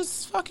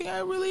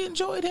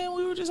enjoyed him.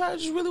 I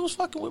just really was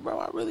fucking with,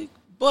 bro.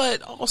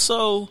 But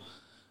also,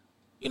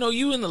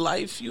 you in the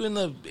life, you in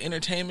the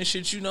entertainment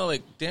shit,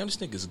 like, damn, this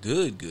nigga's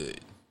good.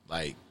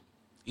 Like,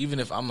 even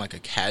if I'm like a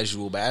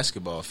casual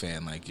basketball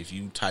fan, like, if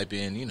you type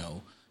in,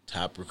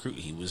 top recruit,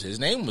 his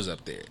name was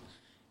up there.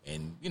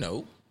 And,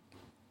 you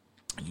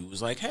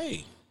was like,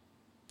 hey,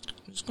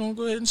 I'm just going to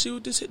go ahead and see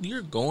what this hit.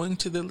 You're going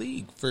to the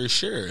league for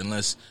sure,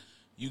 unless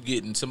you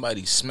get and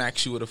somebody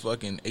smacks you with a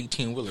fucking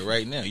 18-wheeler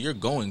right now. You're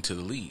going to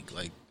the league,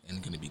 like,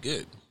 and going to be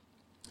good.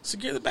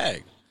 Secure the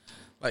bag.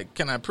 Like,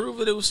 can I prove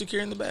that it was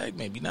secure in the bag?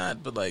 Maybe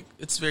not, but, like,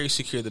 it's very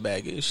secure the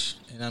bag-ish,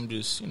 and I'm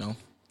just,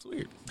 it's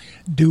weird.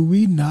 Do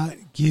we not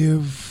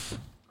give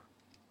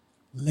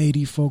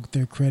lady folk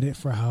their credit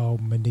for how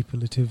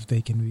manipulative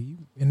they can be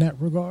in that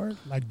regard?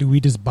 Like, do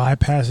we just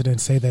bypass it and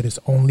say that it's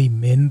only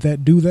men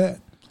that do that?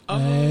 I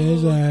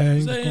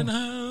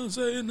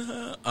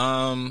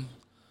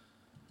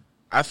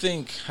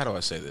think, how do I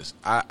say this?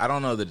 I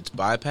don't know that it's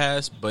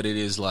bypassed, but it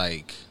is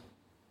like,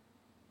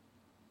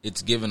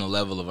 it's given a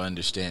level of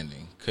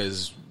understanding.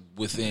 Because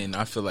within,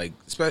 I feel like,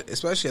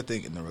 especially I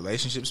think in the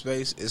relationship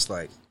space, it's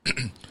like,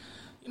 you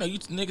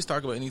niggas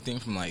talk about anything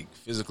from like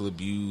physical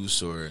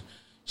abuse or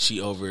she's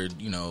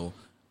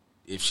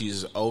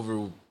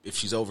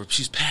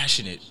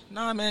passionate.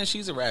 Nah, man,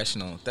 she's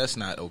irrational. That's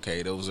not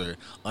okay. Those are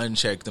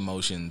unchecked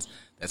emotions.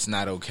 That's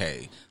not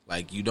okay.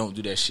 Like, you don't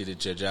do that shit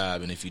at your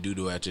job, and if you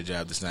do it at your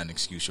job, that's not an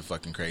excuse. You're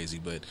fucking crazy.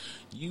 But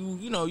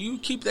you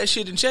keep that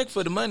shit in check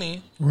for the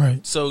money,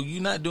 right? So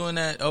you're not doing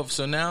that. Oh,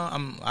 so now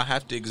I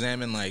have to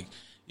examine like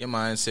your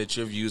mindset,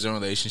 your views on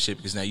relationship,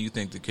 because now you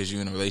think that because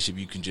you're in a relationship,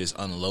 you can just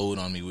unload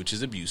on me, which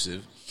is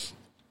abusive.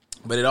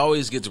 But it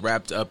always gets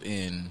wrapped up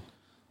in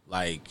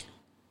like,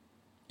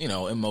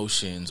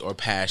 emotions or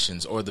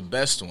passions, or the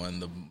best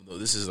one.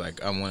 This is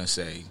like, I want to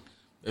say,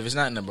 if it's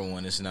not number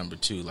one, it's number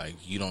two. Like,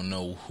 you don't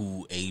know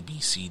who A, B,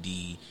 C,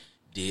 D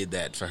did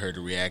that for her to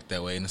react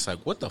that way. And it's like,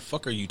 what the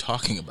fuck are you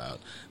talking about?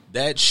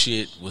 That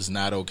shit was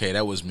not okay.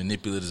 That was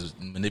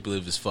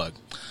manipulative as fuck.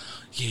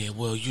 Yeah,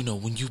 well,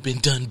 when you've been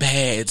done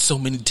bad so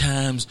many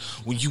times,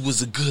 when you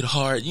was a good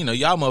heart,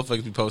 y'all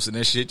motherfuckers be posting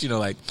that shit,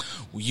 like,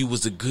 when you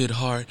was a good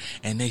heart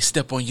and they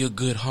step on your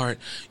good heart,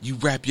 you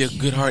wrap your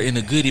good heart in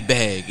a goodie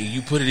bag and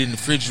you put it in the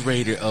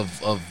refrigerator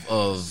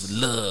of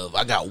love.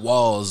 I got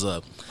walls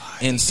up.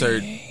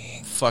 Insert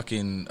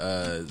fucking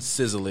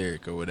SZA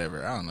lyric or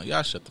whatever. I don't know.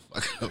 Y'all shut the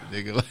fuck up,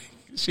 nigga. Like,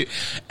 shit.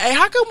 Hey,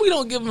 how come we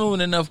don't give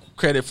them enough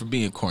credit for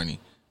being corny?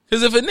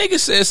 Because if a nigga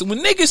says,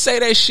 when niggas say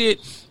that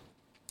shit,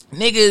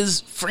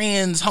 niggas,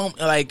 friends, home,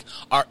 like,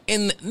 are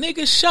in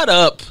nigga, shut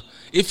up.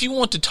 If you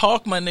want to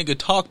talk, my nigga,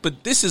 talk,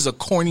 but this is a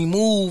corny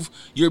move.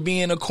 You're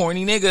being a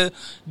corny nigga.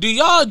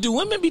 Do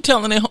women be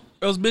telling their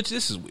girls, bitch,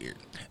 this is weird?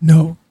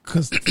 No,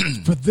 because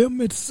for them,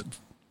 it's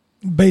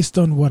based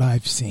on what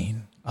I've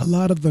seen. A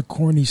lot of the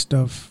corny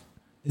stuff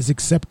is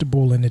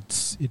acceptable and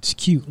it's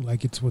cute,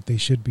 like it's what they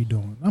should be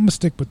doing. I'm gonna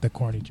stick with the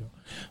corny joke.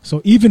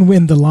 So even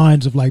when the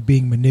lines of like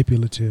being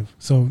manipulative.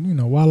 So,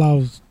 while I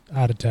was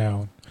out of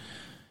town,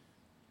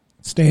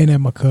 staying at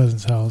my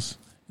cousin's house,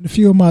 and a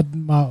few of my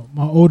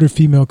older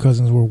female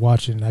cousins were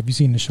watching. Have you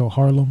seen the show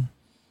Harlem?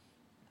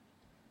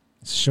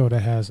 It's a show that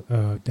has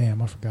I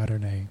forgot her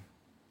name.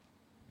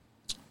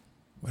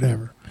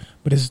 Whatever.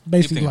 But it's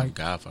basically like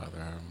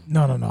Godfather.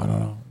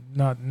 No.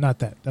 Not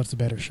that. That's a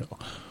better show.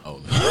 Oh,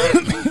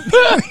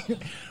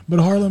 but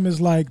Harlem is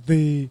like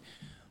the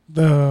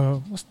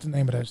what's the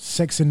name of that?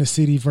 Sex in the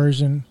City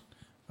version.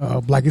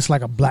 Like it's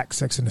like a black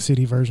Sex in the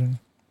City version.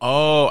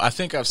 Oh, I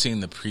think I've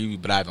seen the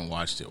preview, but I haven't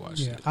watched it.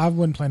 I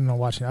wasn't planning on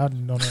watching it. I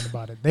didn't know nothing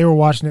about it. They were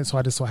watching it, so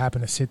I just so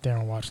happened to sit there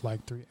and watch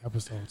like 3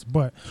 episodes.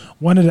 But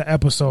one of the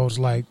episodes,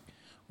 like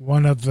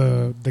one of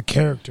the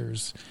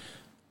characters,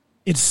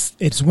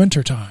 it's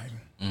wintertime.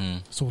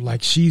 So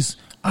like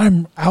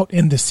I'm out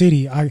in the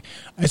city.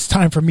 It's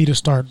time for me to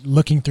start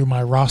looking through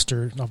my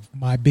roster of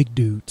my big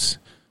dudes.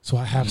 So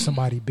I have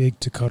somebody big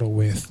to cuddle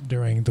with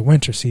during the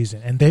winter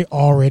season, and they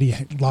already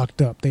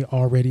locked up. They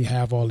already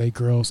have all their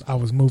girls. I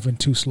was moving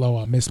too slow.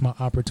 I missed my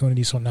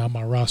opportunity, so now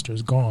my roster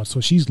is gone. So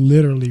she's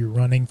literally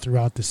running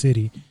throughout the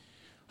city,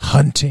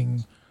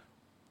 hunting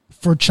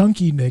for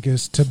chunky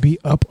niggas to be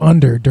up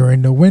under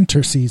during the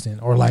winter season,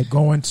 or like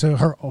going to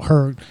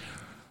her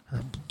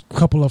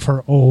couple of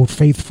her old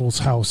faithfuls'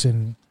 house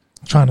and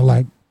trying to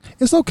like,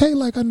 it's okay.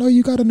 Like, I know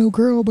you got a new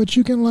girl, but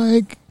you can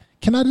like,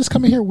 can I just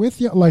come in here with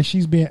you? Like,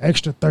 she's being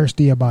extra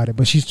thirsty about it,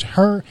 but she's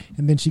her.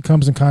 And then she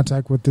comes in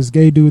contact with this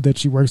gay dude that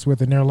she works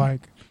with, and they're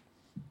like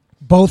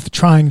both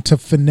trying to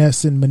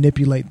finesse and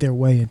manipulate their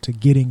way into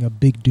getting a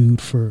big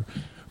dude for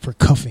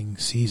cuffing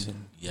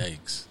season.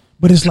 Yikes.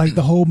 But it's like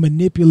the whole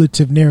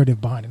manipulative narrative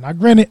behind it. Now,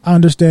 granted, I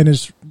understand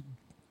it's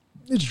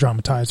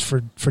dramatized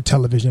for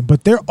television,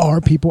 but there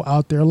are people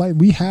out there, like,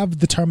 we have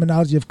the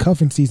terminology of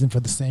cuffing season for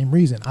the same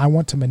reason. I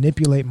want to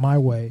manipulate my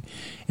way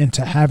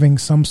into having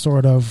some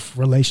sort of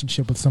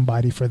relationship with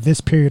somebody for this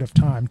period of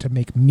time to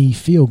make me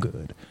feel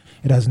good.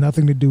 It has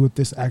nothing to do with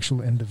this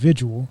actual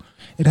individual.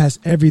 It has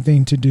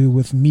everything to do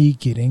with me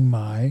getting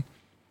my,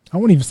 I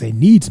won't even say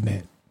needs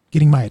met,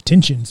 getting my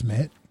attentions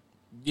met.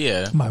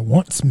 Yeah. My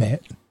wants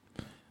met.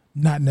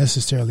 Not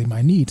necessarily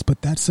my needs,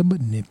 but that's a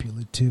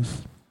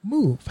manipulative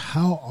move.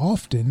 How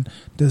often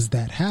does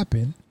that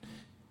happen?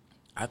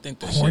 I think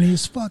that corny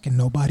as fuck and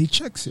nobody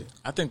checks it.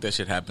 I think that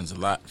shit happens a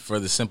lot for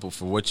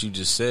what you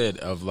just said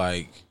of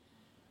like,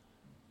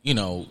 you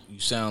know, you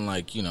sound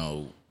like, you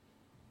know,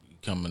 you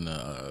coming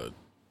to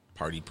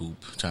party poop,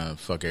 trying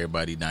to fuck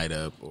everybody night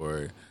up,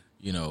 or,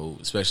 you know,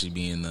 especially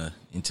being the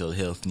mental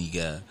health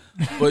nigga.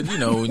 But, you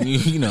know, when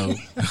you know.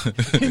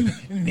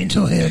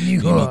 mental health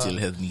nigga. Mental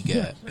health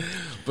nigga.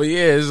 But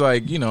yeah, it's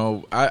like, you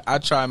know, I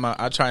try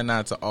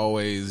not to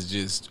always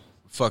just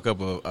fuck up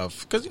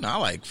because, you know, I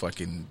like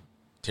fucking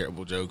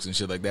terrible jokes and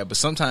shit like that. But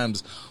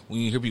sometimes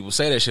when you hear people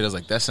say that shit, I was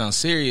like, that sounds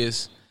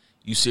serious.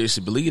 You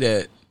seriously believe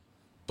that,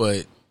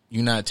 but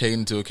you're not taking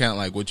into account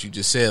like what you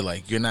just said.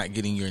 Like, you're not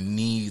getting your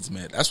needs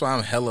met. That's why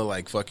I'm hella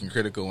like fucking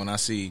critical when I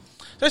see,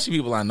 especially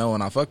people I know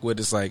and I fuck with.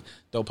 It's like,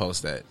 don't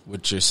post that.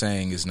 What you're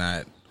saying is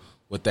not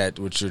what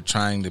you're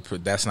trying to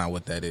put. That's not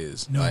what that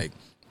is. No. Like,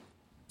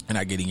 you're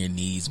not getting your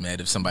needs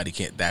met. If somebody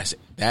can't,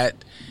 that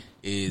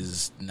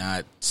is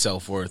not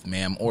self-worth,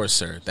 ma'am or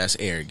sir. That's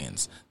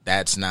arrogance.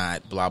 That's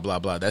not blah, blah,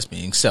 blah. That's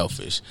being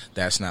selfish.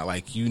 That's not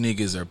like, you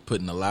niggas are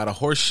putting a lot of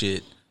horse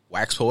shit,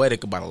 wax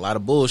poetic about a lot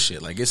of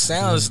bullshit. Like, it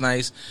sounds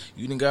nice.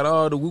 You done got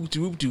all the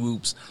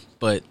whoop-de-whoop-de-whoops,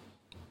 but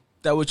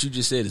that what you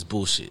just said is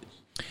bullshit.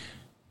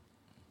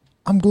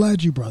 I'm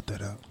glad you brought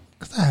that up,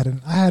 because I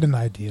had an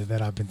idea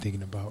that I've been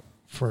thinking about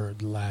for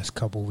the last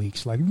couple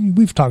weeks. Like,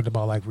 we've talked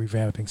about like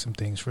revamping some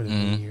things for the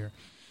new year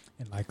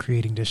and like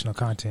creating additional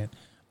content.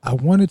 I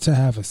wanted to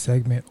have a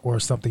segment or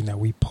something that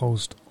we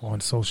post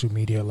on social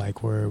media,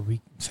 like where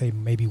we say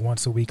maybe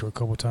once a week or a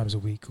couple times a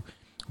week,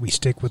 we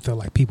stick with the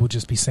like people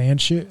just be saying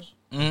shit.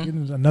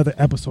 Another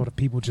episode of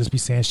people just be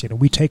saying shit, and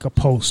we take a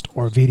post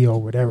or video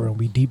or whatever, and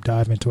we deep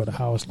dive into it,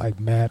 how it's like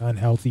mad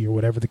unhealthy or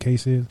whatever the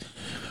case is.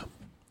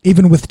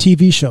 Even with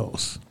TV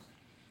shows,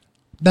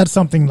 that's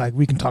something like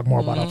we can talk more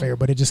about off air,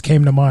 but it just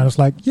came to mind. It's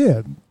like,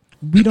 yeah,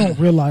 we don't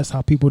realize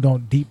how people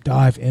don't deep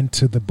dive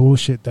into the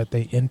bullshit that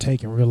they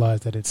intake and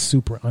realize that it's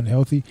super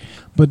unhealthy.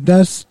 But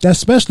that's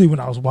especially when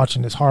I was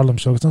watching this Harlem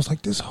show, because I was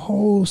like, this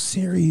whole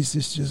series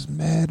is just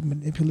mad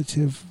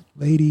manipulative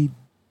lady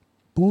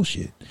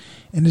bullshit,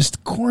 and it's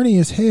corny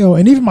as hell.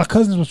 And even my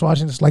cousins was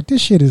watching this, like,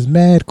 this shit is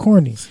mad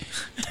corny,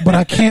 but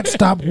I can't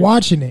stop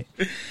watching it.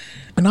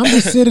 And I'm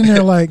just sitting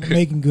there like,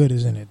 Megan Good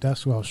is in it.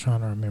 That's what I was trying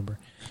to remember.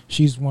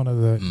 She's one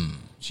of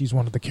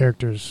the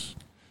characters.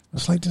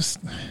 It's like, this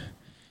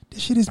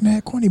shit is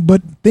mad corny.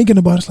 But thinking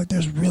about it, it's like,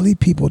 there's really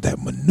people that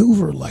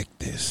maneuver like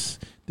this.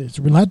 There's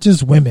not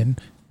just women,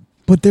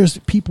 but there's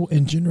people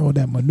in general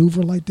that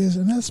maneuver like this,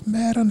 and that's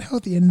mad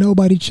unhealthy, and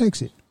nobody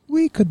checks it.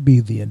 We could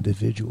be the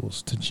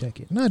individuals to check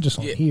it, not just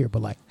on here,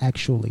 but like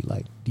actually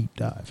like deep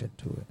dive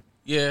into it.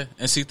 Yeah,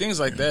 and see, things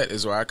like that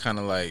is where I kind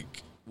of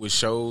like with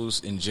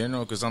shows in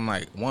general, because I'm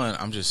like, one,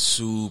 I'm just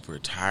super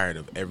tired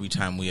of every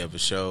time we have a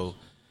show,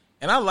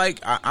 and I'll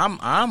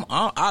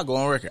go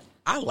on record,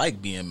 I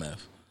like BMF,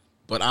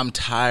 but I'm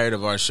tired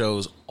of our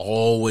shows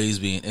always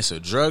being, it's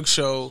a drug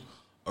show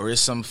or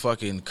it's some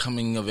fucking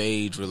coming of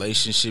age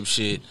relationship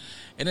shit,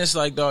 and it's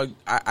like, dog,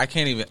 I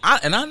can't even.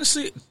 And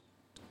honestly,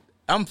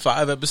 I'm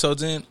 5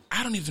 episodes in.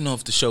 I don't even know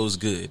if the show's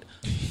good.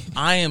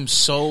 I am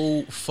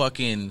so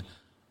fucking.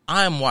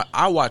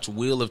 I watch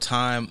Wheel of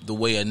Time the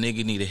way a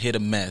nigga need to hit a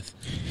meth,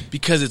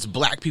 because it's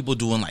black people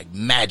doing like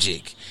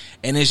magic,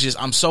 and it's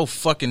just, I'm so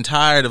fucking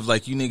tired of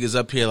like you niggas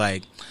up here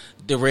like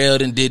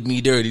derailed and did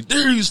me dirty.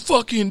 These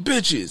fucking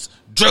bitches,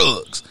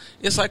 drugs.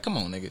 It's like, come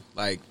on, nigga.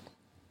 Like,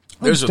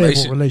 there's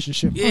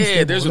relationship.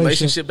 Yeah, there's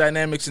relationship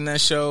dynamics in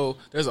that show.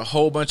 There's a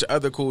whole bunch of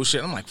other cool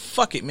shit. I'm like,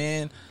 fuck it,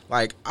 man.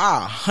 Like,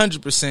 I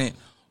 100%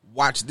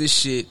 watch this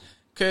shit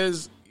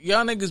Because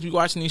y'all niggas be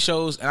watching these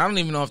shows, and I don't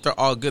even know if they're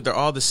all good. They're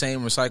all the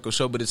same recycled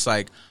show, but it's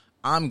like,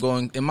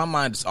 in my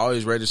mind, it's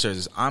always registered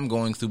as I'm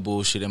going through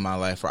bullshit in my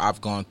life, or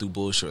I've gone through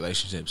bullshit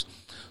relationships.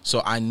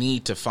 So I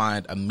need to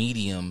find a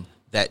medium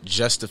that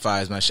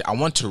justifies my shit. I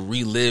want to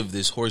relive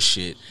this horse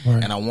shit,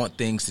 right. And I want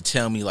things to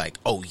tell me like,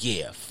 oh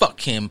yeah,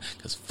 fuck him,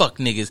 because fuck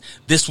niggas,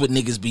 this what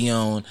niggas be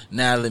on,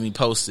 now let me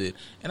post it.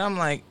 And I'm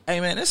like, hey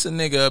man, that's a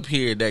nigga up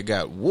here that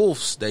got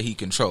wolves that he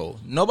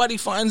control. Nobody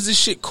finds this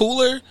shit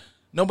cooler.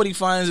 Nobody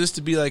finds this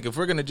to be like, if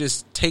we're going to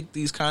just take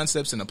these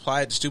concepts and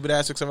apply it to stupid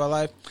aspects of our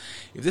life,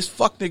 if this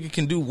fuck nigga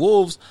can do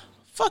wolves,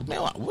 fuck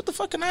man, what the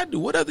fuck can I do?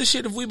 What other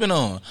shit have we been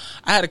on?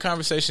 I had a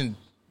conversation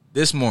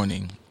this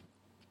morning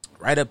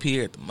right up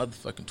here at the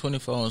motherfucking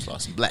 24 and saw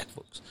some black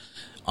folks.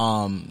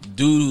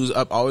 Dude who's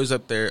always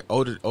up there,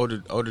 older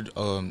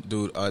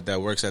dude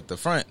that works at the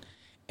front.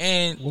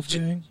 And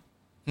Wolfgang?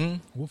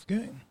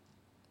 Wolfgang?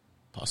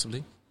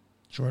 Possibly.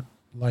 Short,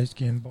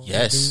 light-skinned, bald.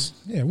 Yes.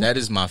 Yeah, that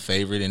is my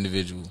favorite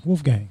individual.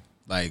 Wolfgang.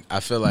 Like, I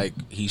feel like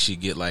he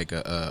should get like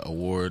a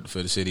award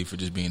for the city for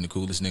just being the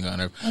coolest nigga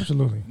on earth.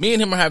 Absolutely. Me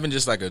and him are having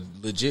just like a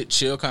legit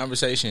chill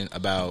conversation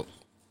about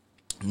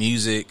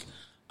music,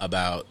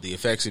 about the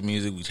effects of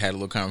music. We had a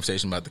little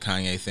conversation about the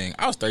Kanye thing.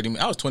 I was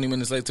 20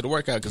 minutes late to the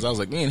workout because I was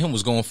like, me and him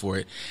was going for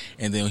it.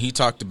 And then he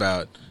talked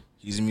about,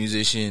 he's a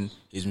musician,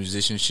 his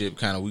musicianship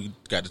we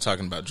got to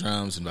talking about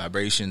drums and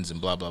vibrations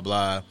and blah, blah,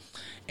 blah.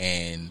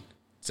 And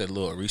said a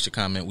little Arisha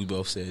comment. We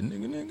both said,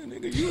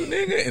 nigga, you a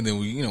nigga. And then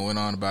we, went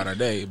on about our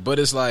day. But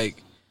it's like,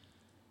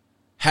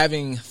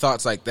 having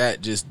thoughts like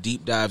that, just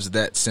deep dives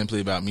that simply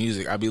about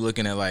music, I'd be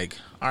looking at like,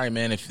 all right,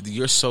 man, if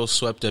you're so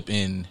swept up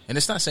in, and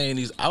it's not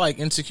saying I like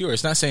Insecure.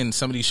 It's not saying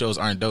some of these shows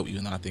aren't dope,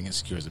 even though I think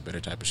Insecure is a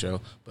better type of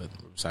show, but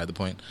beside the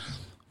point.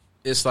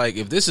 It's like,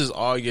 if this is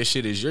all your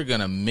shit is, you're going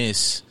to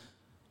miss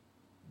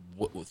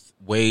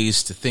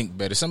ways to think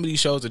better. Some of these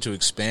shows are to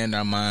expand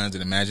our minds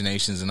and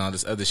imaginations and all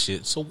this other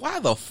shit. So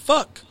why the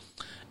fuck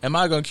am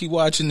I going to keep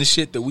watching the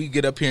shit that we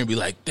get up here and be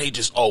like, they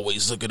just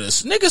always look at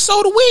us? Nigga,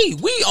 so do we.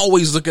 We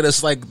always look at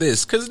us like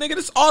this. Because, nigga,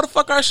 that's all the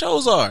fuck our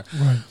shows are.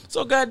 Right.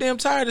 So goddamn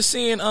tired of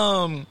seeing,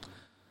 I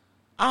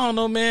don't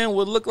know, man,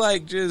 what look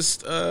like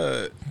just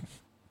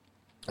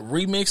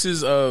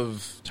remixes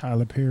of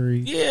Tyler Perry.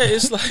 Yeah,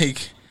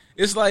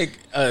 it's like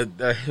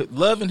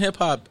Love and Hip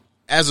Hop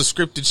as a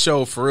scripted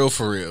show, for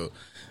real.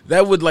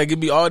 That would it'd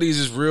be all these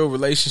just real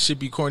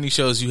relationshipy corny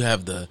shows. You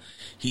have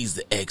he's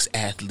the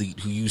ex-athlete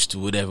who used to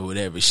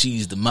whatever.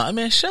 She's the mom.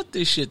 Man, shut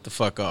this shit the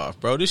fuck off,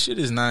 bro. This shit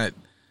is not,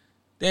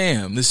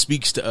 damn, this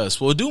speaks to us.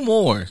 Well, do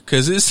more,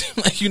 because it seems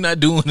like you're not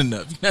doing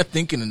enough. You're not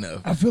thinking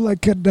enough. I feel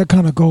like that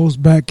kind of goes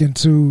back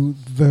into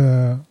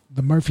the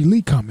Murphy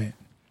Lee comment,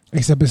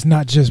 except it's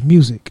not just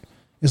music.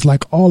 It's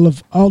like all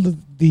of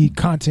the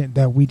content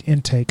that we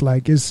intake,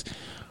 like it's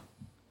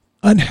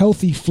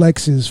unhealthy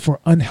flexes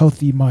for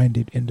unhealthy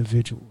minded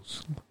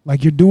individuals.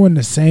 Like, you're doing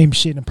the same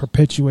shit and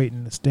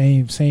perpetuating the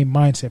same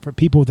mindset for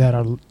people that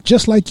are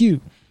just like you.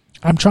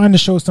 I'm trying to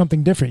show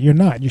something different. You're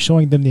not. You're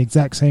showing them the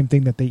exact same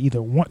thing that they either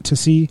want to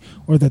see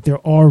or that they're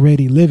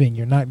already living.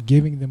 You're not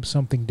giving them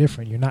something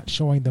different. You're not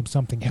showing them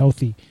something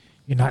healthy.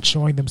 You're not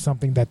showing them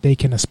something that they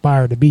can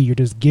aspire to be. You're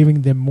just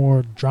giving them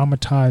more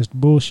dramatized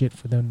bullshit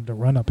for them to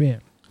run up in.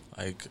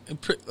 I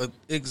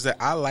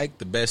like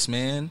The Best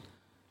Man.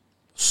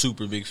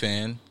 Super big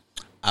fan.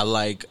 I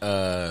like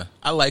The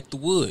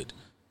Wood.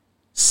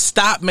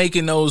 Stop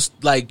making those,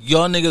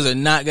 y'all niggas are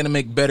not gonna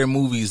make better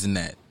movies than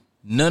that.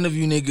 None of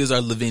you niggas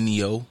are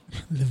Lavinio.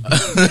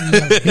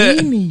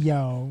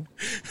 Lavinio.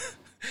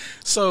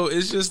 So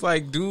it's just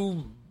like,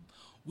 dude,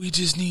 we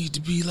just need to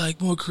be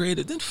more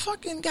creative. Then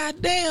fucking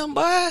goddamn,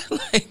 boy,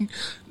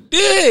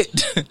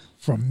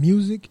 from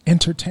music,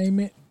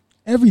 entertainment,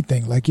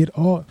 everything,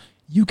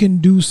 you can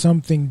do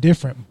something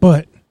different,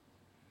 but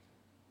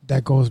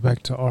that goes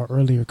back to our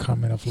earlier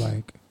comment of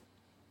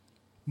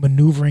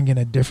maneuvering in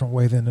a different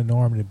way than the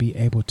norm to be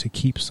able to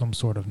keep some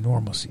sort of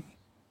normalcy.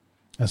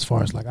 As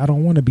far as I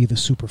don't want to be the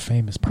super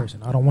famous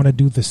person. I don't want to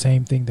do the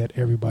same thing that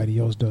everybody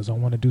else does. I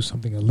want to do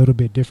something a little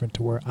bit different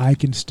to where I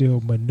can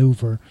still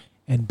maneuver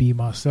and be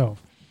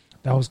myself.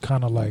 That was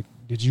kind of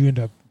did you end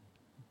up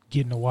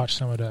getting to watch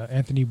some of the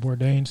Anthony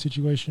Bourdain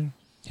situation?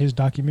 His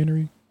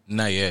documentary?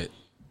 Not yet.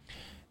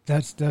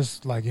 That's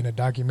in a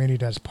documentary,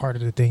 that's part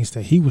of the things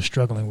that he was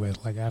struggling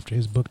with. After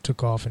his book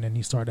took off and then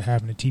he started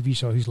having a TV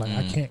show, he's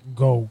I can't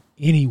go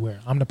anywhere.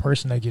 I'm the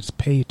person that gets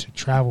paid to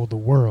travel the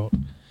world.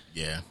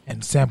 Yeah.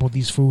 And sample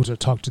these foods or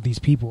talk to these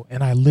people.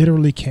 And I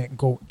literally can't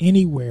go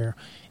anywhere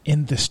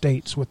in the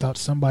States without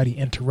somebody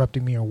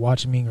interrupting me or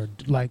watching me, or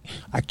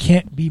I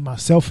can't be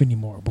myself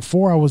anymore.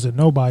 Before I was a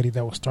nobody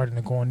that was starting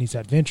to go on these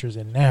adventures,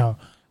 and now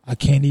I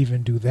can't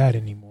even do that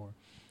anymore.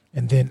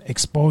 And then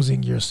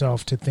exposing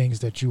yourself to things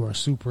that you are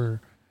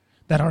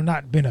that are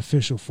not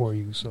beneficial for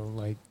you.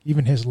 So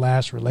even his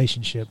last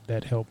relationship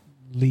that helped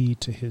lead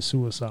to his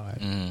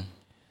suicide,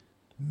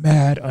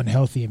 mad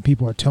unhealthy. And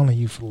people are telling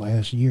you for the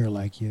last year,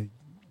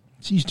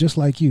 she's just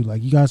like you.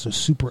 You guys are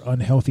super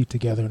unhealthy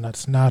together, and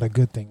that's not a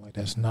good thing.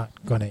 That's not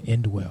going to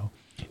end well.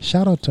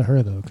 Shout out to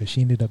her, though, because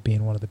she ended up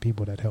being one of the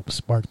people that helped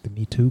spark the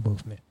Me Too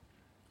movement.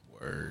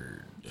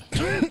 Word.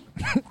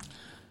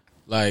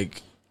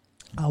 Like,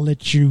 I'll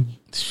let you...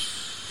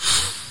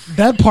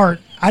 That part,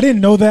 I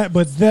didn't know that,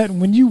 but that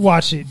when you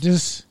watch it,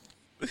 just...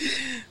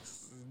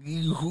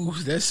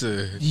 That's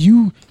a...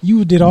 You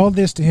did all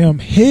this to him.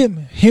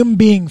 Him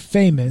being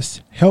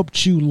famous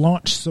helped you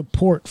launch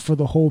support for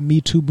the whole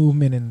Me Too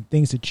movement and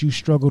things that you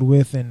struggled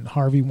with, and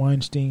Harvey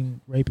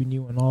Weinstein raping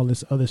you and all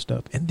this other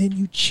stuff. And then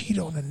you cheat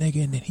on a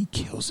nigga and then he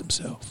kills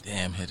himself.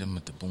 Damn, hit him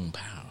with the boom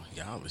pow.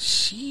 Y'all are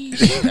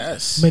sheesh.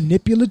 That's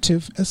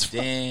Manipulative as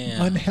fuck.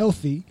 damn.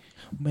 Unhealthy,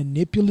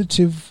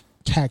 manipulative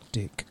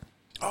tactic.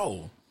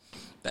 Oh,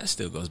 that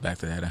still goes back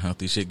to that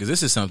unhealthy shit, because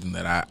this is something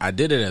that I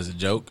did it as a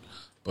joke,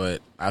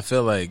 but I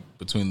feel like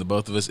between the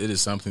both of us, it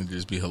is something to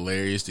just be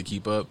hilarious to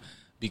keep up,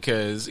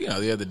 because, you know,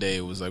 the other day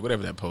it was like,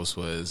 whatever that post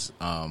was,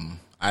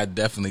 I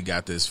definitely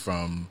got this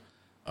from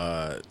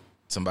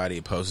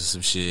somebody posted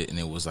some shit, and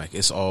it was like,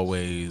 it's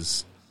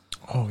always...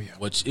 Oh, yeah.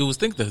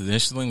 The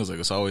initial thing was like,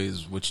 it's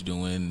always what you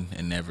doing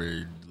and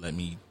never let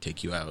me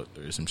take you out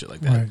or some shit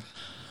like that.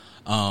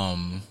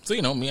 Right. So,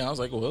 you know, me, I was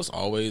like, well, it's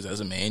always,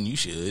 as a man, you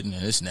should, and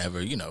it's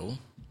never, you know,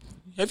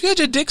 have you had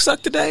your dick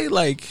sucked today?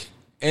 Like,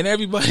 and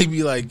everybody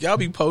be like, y'all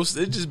be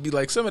posting, it just be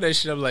like, some of that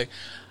shit, I'm like,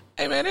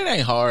 hey, man, it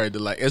ain't hard to,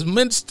 like, as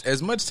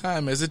much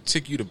time as it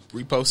took you to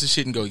repost the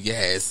shit and go,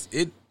 yes,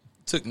 it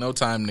took no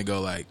time to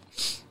go, like,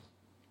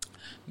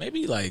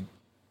 maybe, like,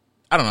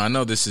 I don't know, I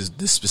know this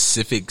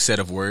specific set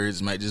of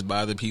words might just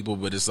bother people,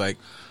 but it's like,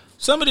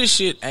 some of this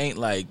shit ain't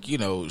like, you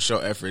know, show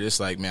effort. It's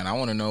like, man, I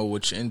want to know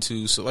what you're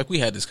into. So, like, we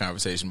had this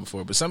conversation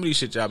before, but some of these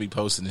shit y'all be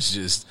posting is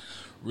just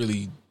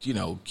really, you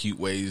know, cute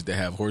ways to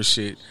have horse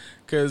shit.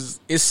 Because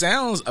it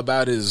sounds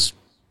about as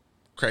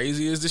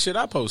crazy as the shit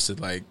I posted.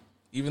 Like,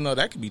 even though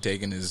that could be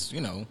taken as, you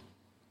know,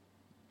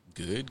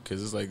 good.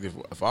 Because it's like,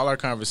 if all our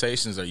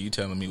conversations are you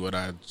telling me what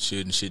I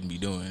should and shouldn't be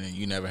doing, and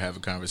you never have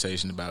a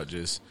conversation about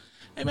just,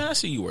 hey, man, I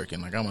see you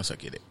working. Like, I'm going to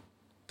suck your dick.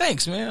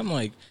 Thanks, man. I'm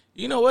like,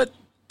 you know what?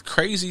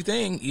 Crazy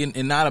thing,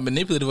 in not a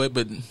manipulative way,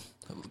 but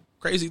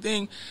crazy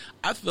thing,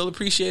 I feel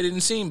appreciated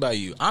and seen by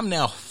you. I'm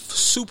now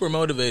super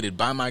motivated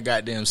by my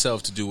goddamn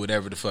self to do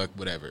whatever the fuck,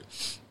 whatever.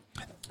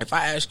 If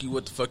I ask you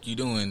what the fuck you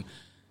doing,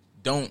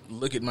 don't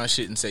look at my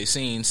shit and say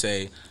seen.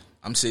 Say,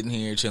 I'm sitting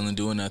here chilling,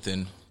 doing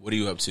nothing. What are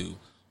you up to?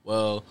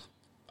 Well,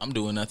 I'm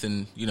doing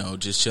nothing, you know,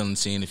 just chilling,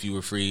 seeing if you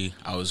were free.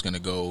 I was going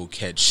to go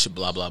catch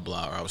blah, blah,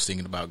 blah, or I was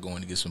thinking about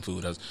going to get some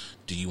food.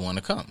 Do you want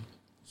to come?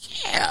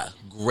 Yeah,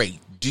 great.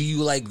 Do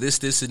you like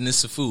this, and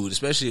this of food?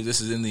 Especially if this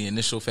is in the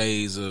initial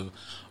phase of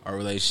our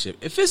relationship.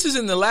 If this is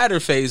in the latter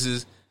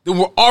phases, then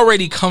we're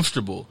already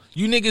comfortable.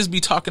 You niggas be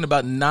talking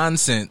about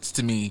nonsense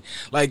to me.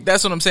 Like,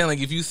 that's what I'm saying. Like,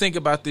 if you think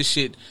about this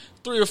shit,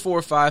 3 or 4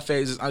 or 5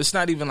 phases, it's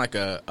not even like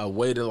a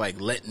way to, like,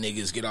 let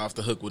niggas get off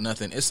the hook with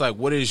nothing. It's like,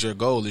 what is your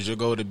goal? Is your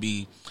goal to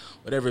be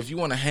whatever? If you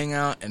want to hang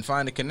out and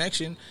find a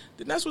connection,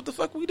 then that's what the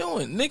fuck we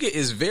doing. Nigga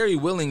is very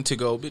willing to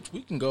go, bitch,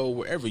 we can go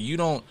wherever. You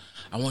don't,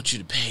 I want you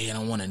to pay and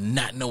I want to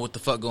not know what the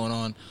fuck going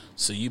on,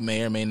 so you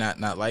may or may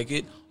not like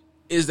it.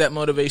 Is that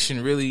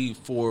motivation really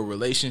for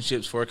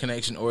relationships, for a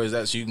connection, or is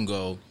that so you can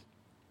go,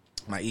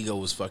 my ego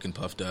was fucking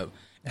puffed up?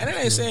 And it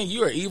ain't saying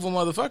you're an evil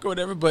motherfucker or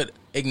whatever, but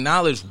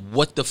acknowledge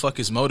what the fuck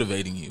is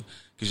motivating you.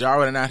 Because y'all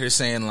already out here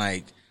saying,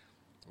 like,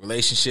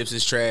 relationships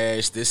is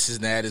trash, this is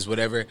that, is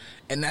whatever.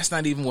 And that's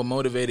not even what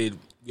motivated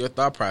your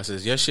thought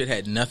process. Your shit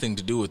had nothing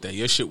to do with that.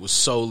 Your shit was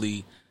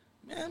solely,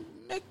 man,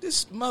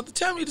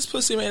 tell me this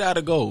pussy made out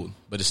of gold.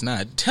 But it's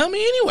not. Tell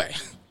me anyway.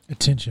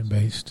 Attention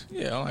based.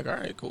 Yeah, I'm like, all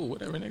right, cool,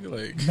 whatever, nigga.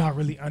 Like, not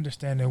really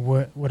understanding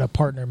what a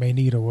partner may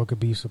need or what could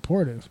be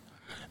supportive.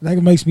 Like,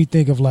 it makes me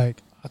think of,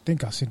 like, I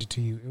think I sent it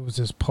to you. It was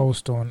this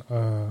post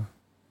on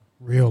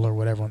Reel or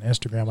whatever on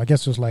Instagram. I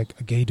guess it was like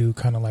a gay dude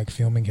kind of like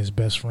filming his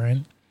best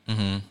friend.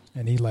 Mm-hmm.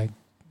 And he, like,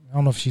 I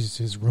don't know if she's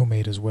his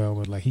roommate as well,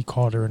 but, like, he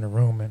called her in the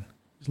room and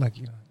he's like,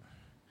 you know,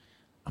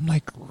 I'm,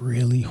 like,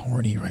 really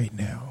horny right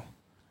now.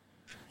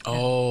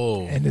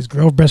 Oh. And his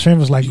girl best friend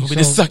was like, you want me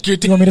to suck your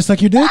dick? You want me to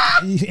suck your dick?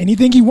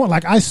 Anything you want.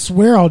 Like, I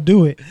swear I'll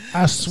do it.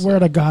 I swear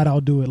to God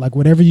I'll do it. Like,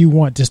 whatever you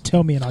want, just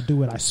tell me and I'll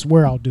do it. I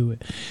swear I'll do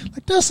it.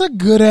 Like, that's a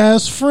good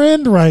ass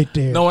friend right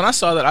there. No, when I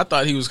saw that, I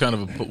thought he was kind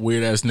of a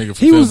weird ass nigga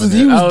for he was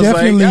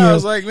definitely I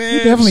was like, man,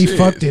 he definitely shit.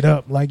 fucked it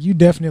up. Like, you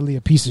definitely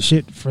a piece of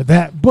shit for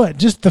that. But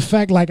just the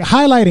fact, like,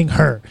 highlighting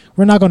her.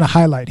 We're not going to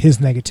highlight his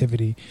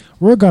negativity.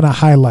 We're going to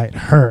highlight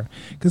her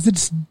because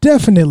it's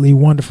definitely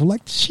wonderful.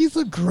 Like, she's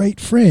a great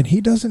friend. He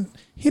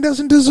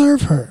doesn't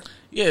deserve her.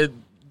 Yeah,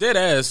 dead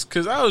ass.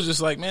 Because I was just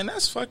like, man,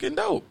 that's fucking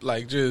dope.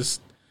 Like, just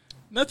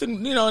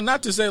nothing, you know,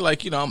 not to say,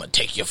 like, you know, I'm going to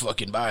take your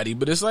fucking body.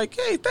 But it's like,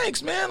 hey,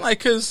 thanks, man. Like,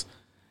 because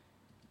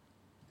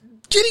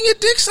getting your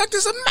dick sucked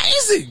is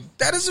amazing.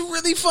 That is a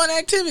really fun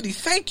activity.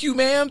 Thank you,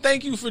 ma'am.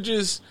 Thank you for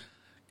just...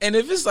 And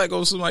if it's like,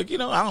 also, like, you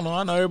know, I don't know.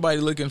 I know everybody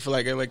looking for,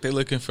 like they're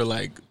looking for,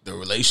 like, the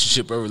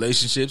relationship or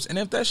relationships. And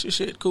if that's your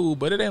shit, cool.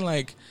 But it ain't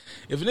like,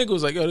 if a nigga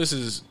was like, yo, this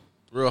is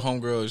real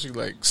homegirl, she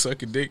like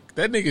sucking dick,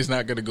 that nigga's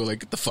not gonna go like,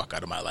 get the fuck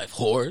out of my life,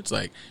 whore. It's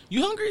like,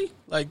 you hungry?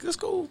 Like, that's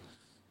cool.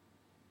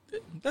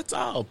 that's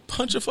all.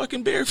 Punch a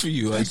fucking bear for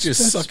you. Like, That's- just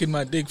that's- sucking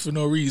my dick for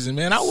no reason,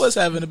 man. I was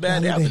having a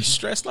bad day. I've been Validation.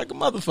 stressed like a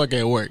motherfucker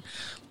at work.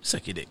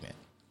 Suck your dick, man.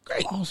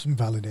 Great. Awesome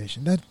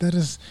validation. That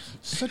is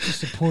such a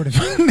supportive.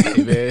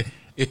 Hey,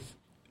 man.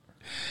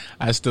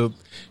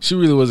 She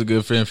really was a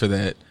good friend for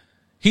that.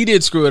 He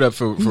did screw it up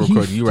for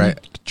recording. You right.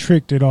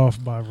 Tricked it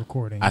off by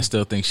recording. I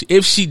still think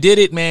if she did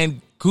it,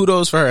 man,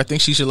 kudos for her. I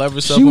think she should love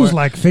herself She more. was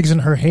like fixing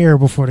her hair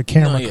before the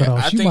camera No, cut yeah.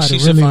 off. I She think might she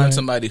have should really find went-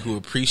 somebody who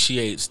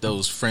appreciates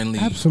those friendly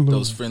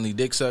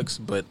dicks sucks,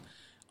 but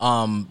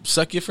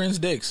suck your friends'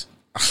 dicks.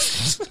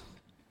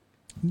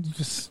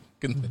 Just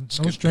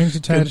no strings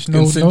attached,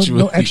 no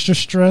consensually. extra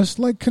stress.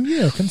 Like,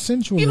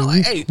 consensually. You know,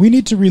 hey. we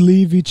need to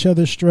relieve each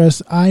other's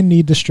stress. I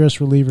need the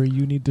stress reliever.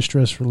 You need the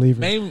stress reliever.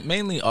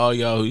 Mainly all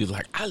y'all who's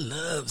like, I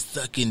love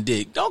sucking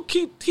dick. Don't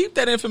keep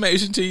that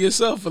information to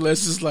yourself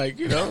unless it's like,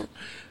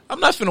 I'm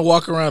not finna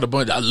walk around a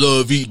bunch. I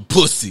love eating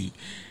pussy.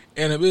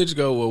 And a bitch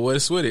go, well,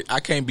 what's with it? I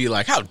can't be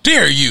like, how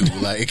dare you?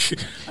 Like,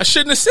 I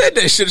shouldn't have said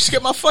that shit. Just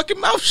get my fucking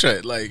mouth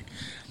shut. Like,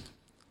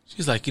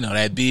 she's like,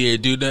 that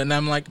beard, dude. And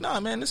I'm like, nah,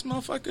 man, this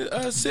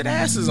motherfucker sit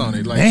asses on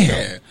it. Like, Man.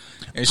 yeah.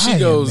 And she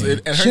goes,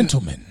 and her,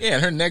 gentleman. Yeah,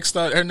 and her next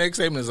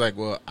statement is like,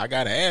 well, I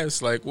got to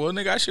ask. Like, well,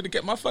 nigga, I should have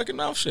kept my fucking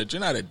mouth shut.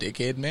 You're not a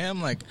dickhead, man.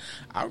 I'm like,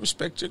 I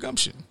respect your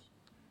gumption.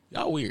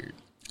 Y'all weird.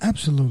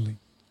 Absolutely.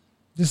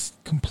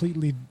 Just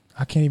completely,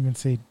 I can't even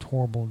say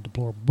horrible and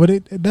deplorable.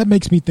 But that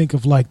makes me think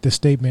of like the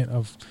statement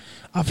of,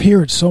 I've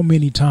heard it so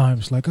many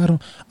times. Like, I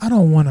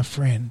don't want a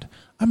friend.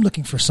 I'm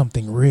looking for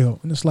something real.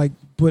 And it's like,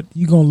 but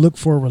you're going to look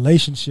for a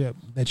relationship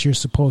that you're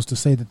supposed to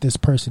say that this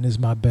person is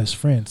my best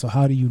friend. So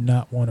how do you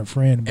not want a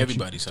friend?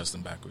 Everybody says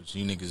them backwards.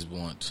 You niggas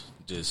want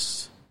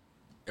just,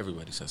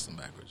 everybody says them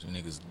backwards. You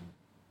niggas,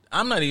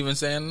 I'm not even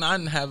saying I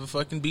didn't have a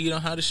fucking beat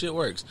on how the shit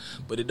works,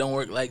 but it don't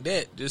work like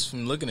that just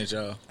from looking at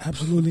y'all.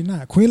 Absolutely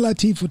not. Queen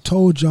Latifah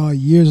told y'all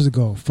years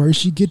ago,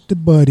 first you get the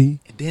buddy.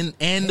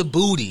 And the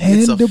booty. And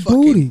it's a the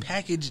fucking booty.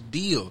 package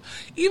deal.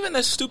 Even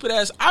that stupid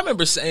ass, I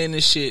remember saying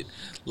this shit,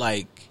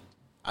 like,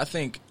 I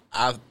think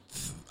I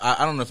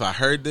don't know if I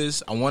heard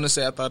this. I want to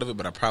say I thought of it,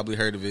 but I probably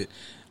heard of it.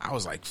 I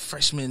was like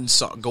freshman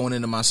going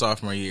into my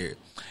sophomore year.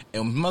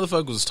 And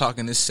motherfucker was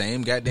talking this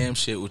same goddamn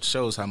shit, which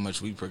shows how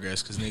much we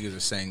progressed because niggas are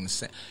saying the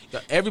same. Yo,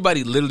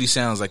 everybody literally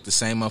sounds like the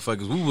same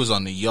motherfuckers. We was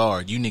on the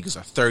yard. You niggas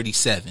are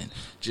 37.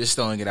 Just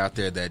throwing it out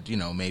there that,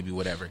 maybe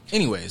whatever.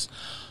 Anyways,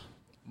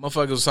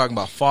 motherfuckers was talking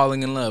about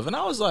falling in love. And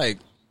I was like,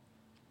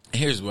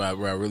 here's where I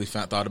really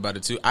thought about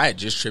it too. I had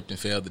just tripped and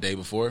failed the day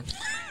before.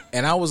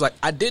 And I was like,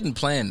 I didn't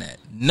plan that.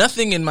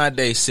 Nothing in my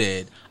day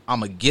said, I'm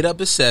going to get up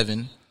at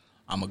 7.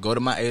 I'm going to go to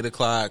my 8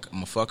 o'clock. I'm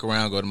going to fuck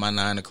around, go to my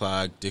 9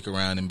 o'clock, dick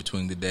around in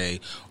between the day.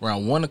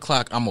 Around 1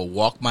 o'clock, I'm going to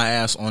walk my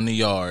ass on the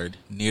yard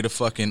near the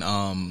fucking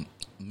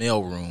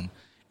mail room.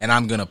 And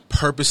I'm going to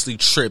purposely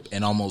trip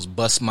and almost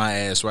bust my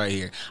ass right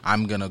here.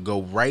 I'm going to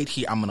go right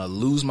here. I'm going to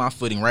lose my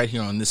footing right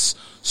here on this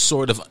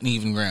sort of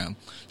uneven ground.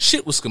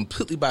 Shit was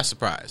completely by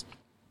surprise.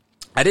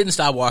 I didn't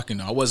stop walking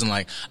though. I wasn't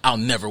like, I'll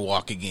never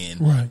walk again.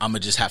 Right. I'm gonna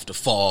just have to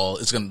fall.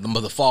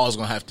 The fall is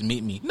gonna have to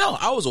meet me. No,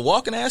 I was a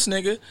walking ass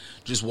nigga,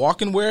 just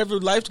walking wherever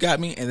life got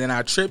me, and then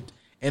I tripped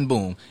and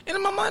boom. And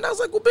in my mind, I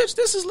was like, well, bitch,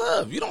 this is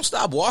love. You don't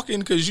stop walking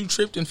because you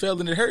tripped and fell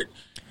and it hurt.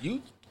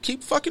 You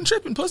keep fucking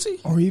tripping, pussy.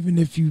 Or even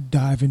if you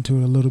dive into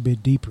it a little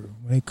bit deeper,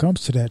 when it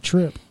comes to that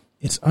trip,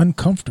 it's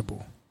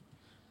uncomfortable.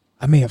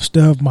 I may have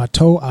stubbed my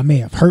toe. I may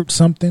have hurt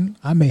something.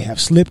 I may have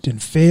slipped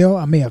and fell.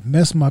 I may have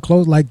messed my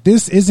clothes. Like,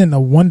 this isn't a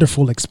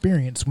wonderful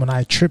experience when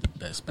I trip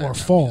or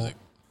fall. Music.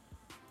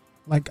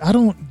 Like,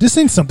 this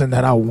ain't something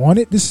that I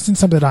wanted. This isn't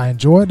something that I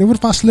enjoyed. What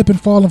if I slip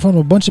and fall in front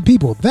of a bunch of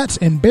people? That's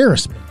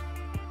embarrassment.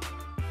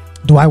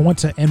 Do I want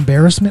to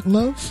embarrassment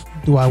love?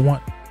 Do I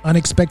want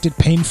unexpected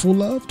painful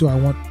love? Do I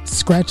want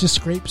scratches,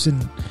 scrapes,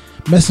 and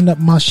messing up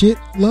my shit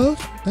love?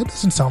 That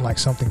doesn't sound like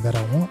something that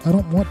I want. I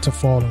don't want to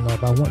fall in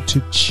love. I want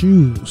to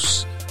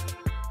choose.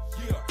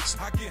 Yeah,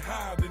 I get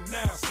higher than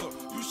NASA.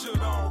 You should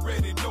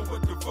already know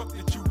what the fuck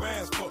that you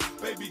asked for.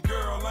 Baby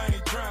girl, I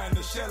ain't trying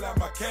to shell out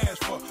my cash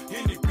for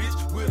any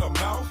bitch with a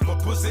mouth, a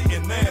pussy,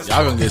 and ass.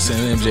 Y'all gonna get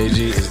sent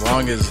MJG as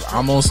long as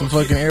I'm on some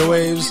fucking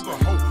airwaves.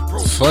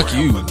 Fuck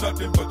you.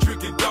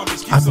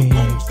 I mean,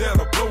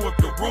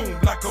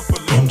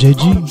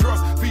 MJG.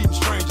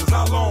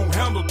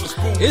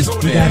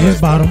 He got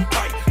his bottom.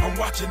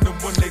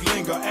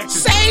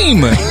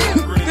 Same.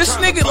 This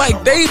nigga,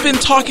 like, they've been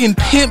talking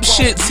pimp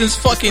shit since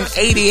fucking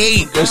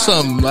 88 or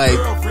something. Like,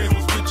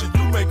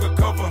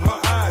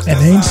 And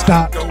they ain't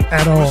stopped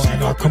at all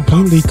and are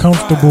completely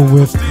comfortable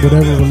with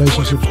whatever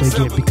relationships they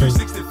get because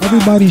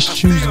everybody's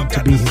choosing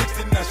to be here.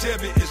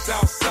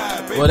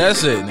 well,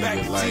 that's it,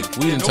 nigga. Like,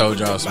 we done told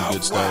y'all some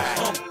good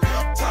stuff.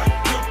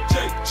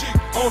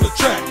 On the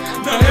track.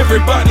 Now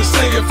everybody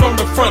say it from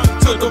the front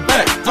to the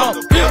back. I'm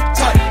hip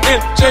tight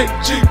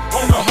MJG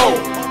on the hoe.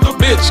 The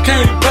bitch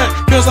came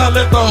back cause I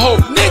let the hoe.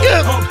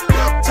 Nigga.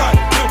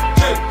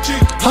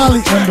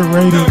 Highly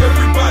underrated.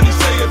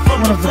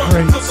 One of the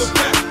greats.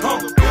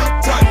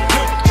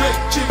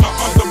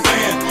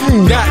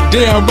 Hey. Hey.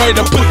 Damn right,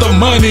 I put the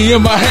money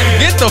in my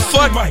hand. Get the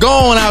fuck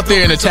going out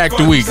there and attack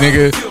the weak,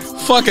 nigga.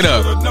 Fuck it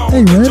up.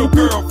 Hey,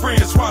 randomly,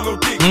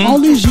 all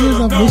these years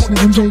I've listened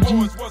to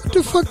MJG, what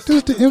the fuck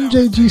does the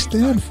MJG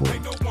stand for?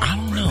 I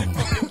don't know.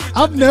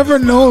 I've never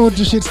known what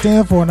this shit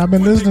stand for, and I've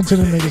been listening to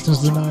the niggas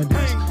since the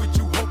 90s.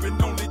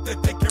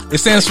 It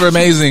stands for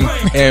amazing,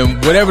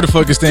 and whatever the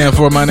fuck it stands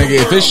for, my nigga,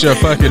 if it's your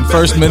fucking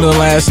first, middle, and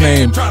last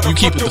name, you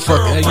keep it the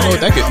fuck. Hey, you know what?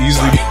 That could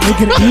easily be. It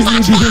could easily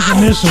be his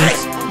initials.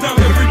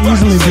 It could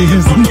easily be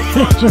his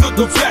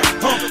initials.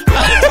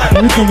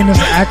 We thinking it's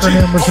an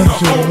acronym or some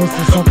shit. What's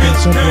the something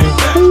simple?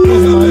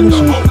 Those are my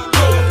initials.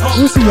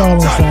 We'll see y'all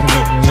on Saturday,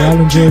 man.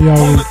 Y'all enjoy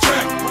y'all week.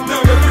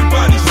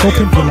 Go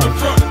Pimp for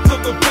life.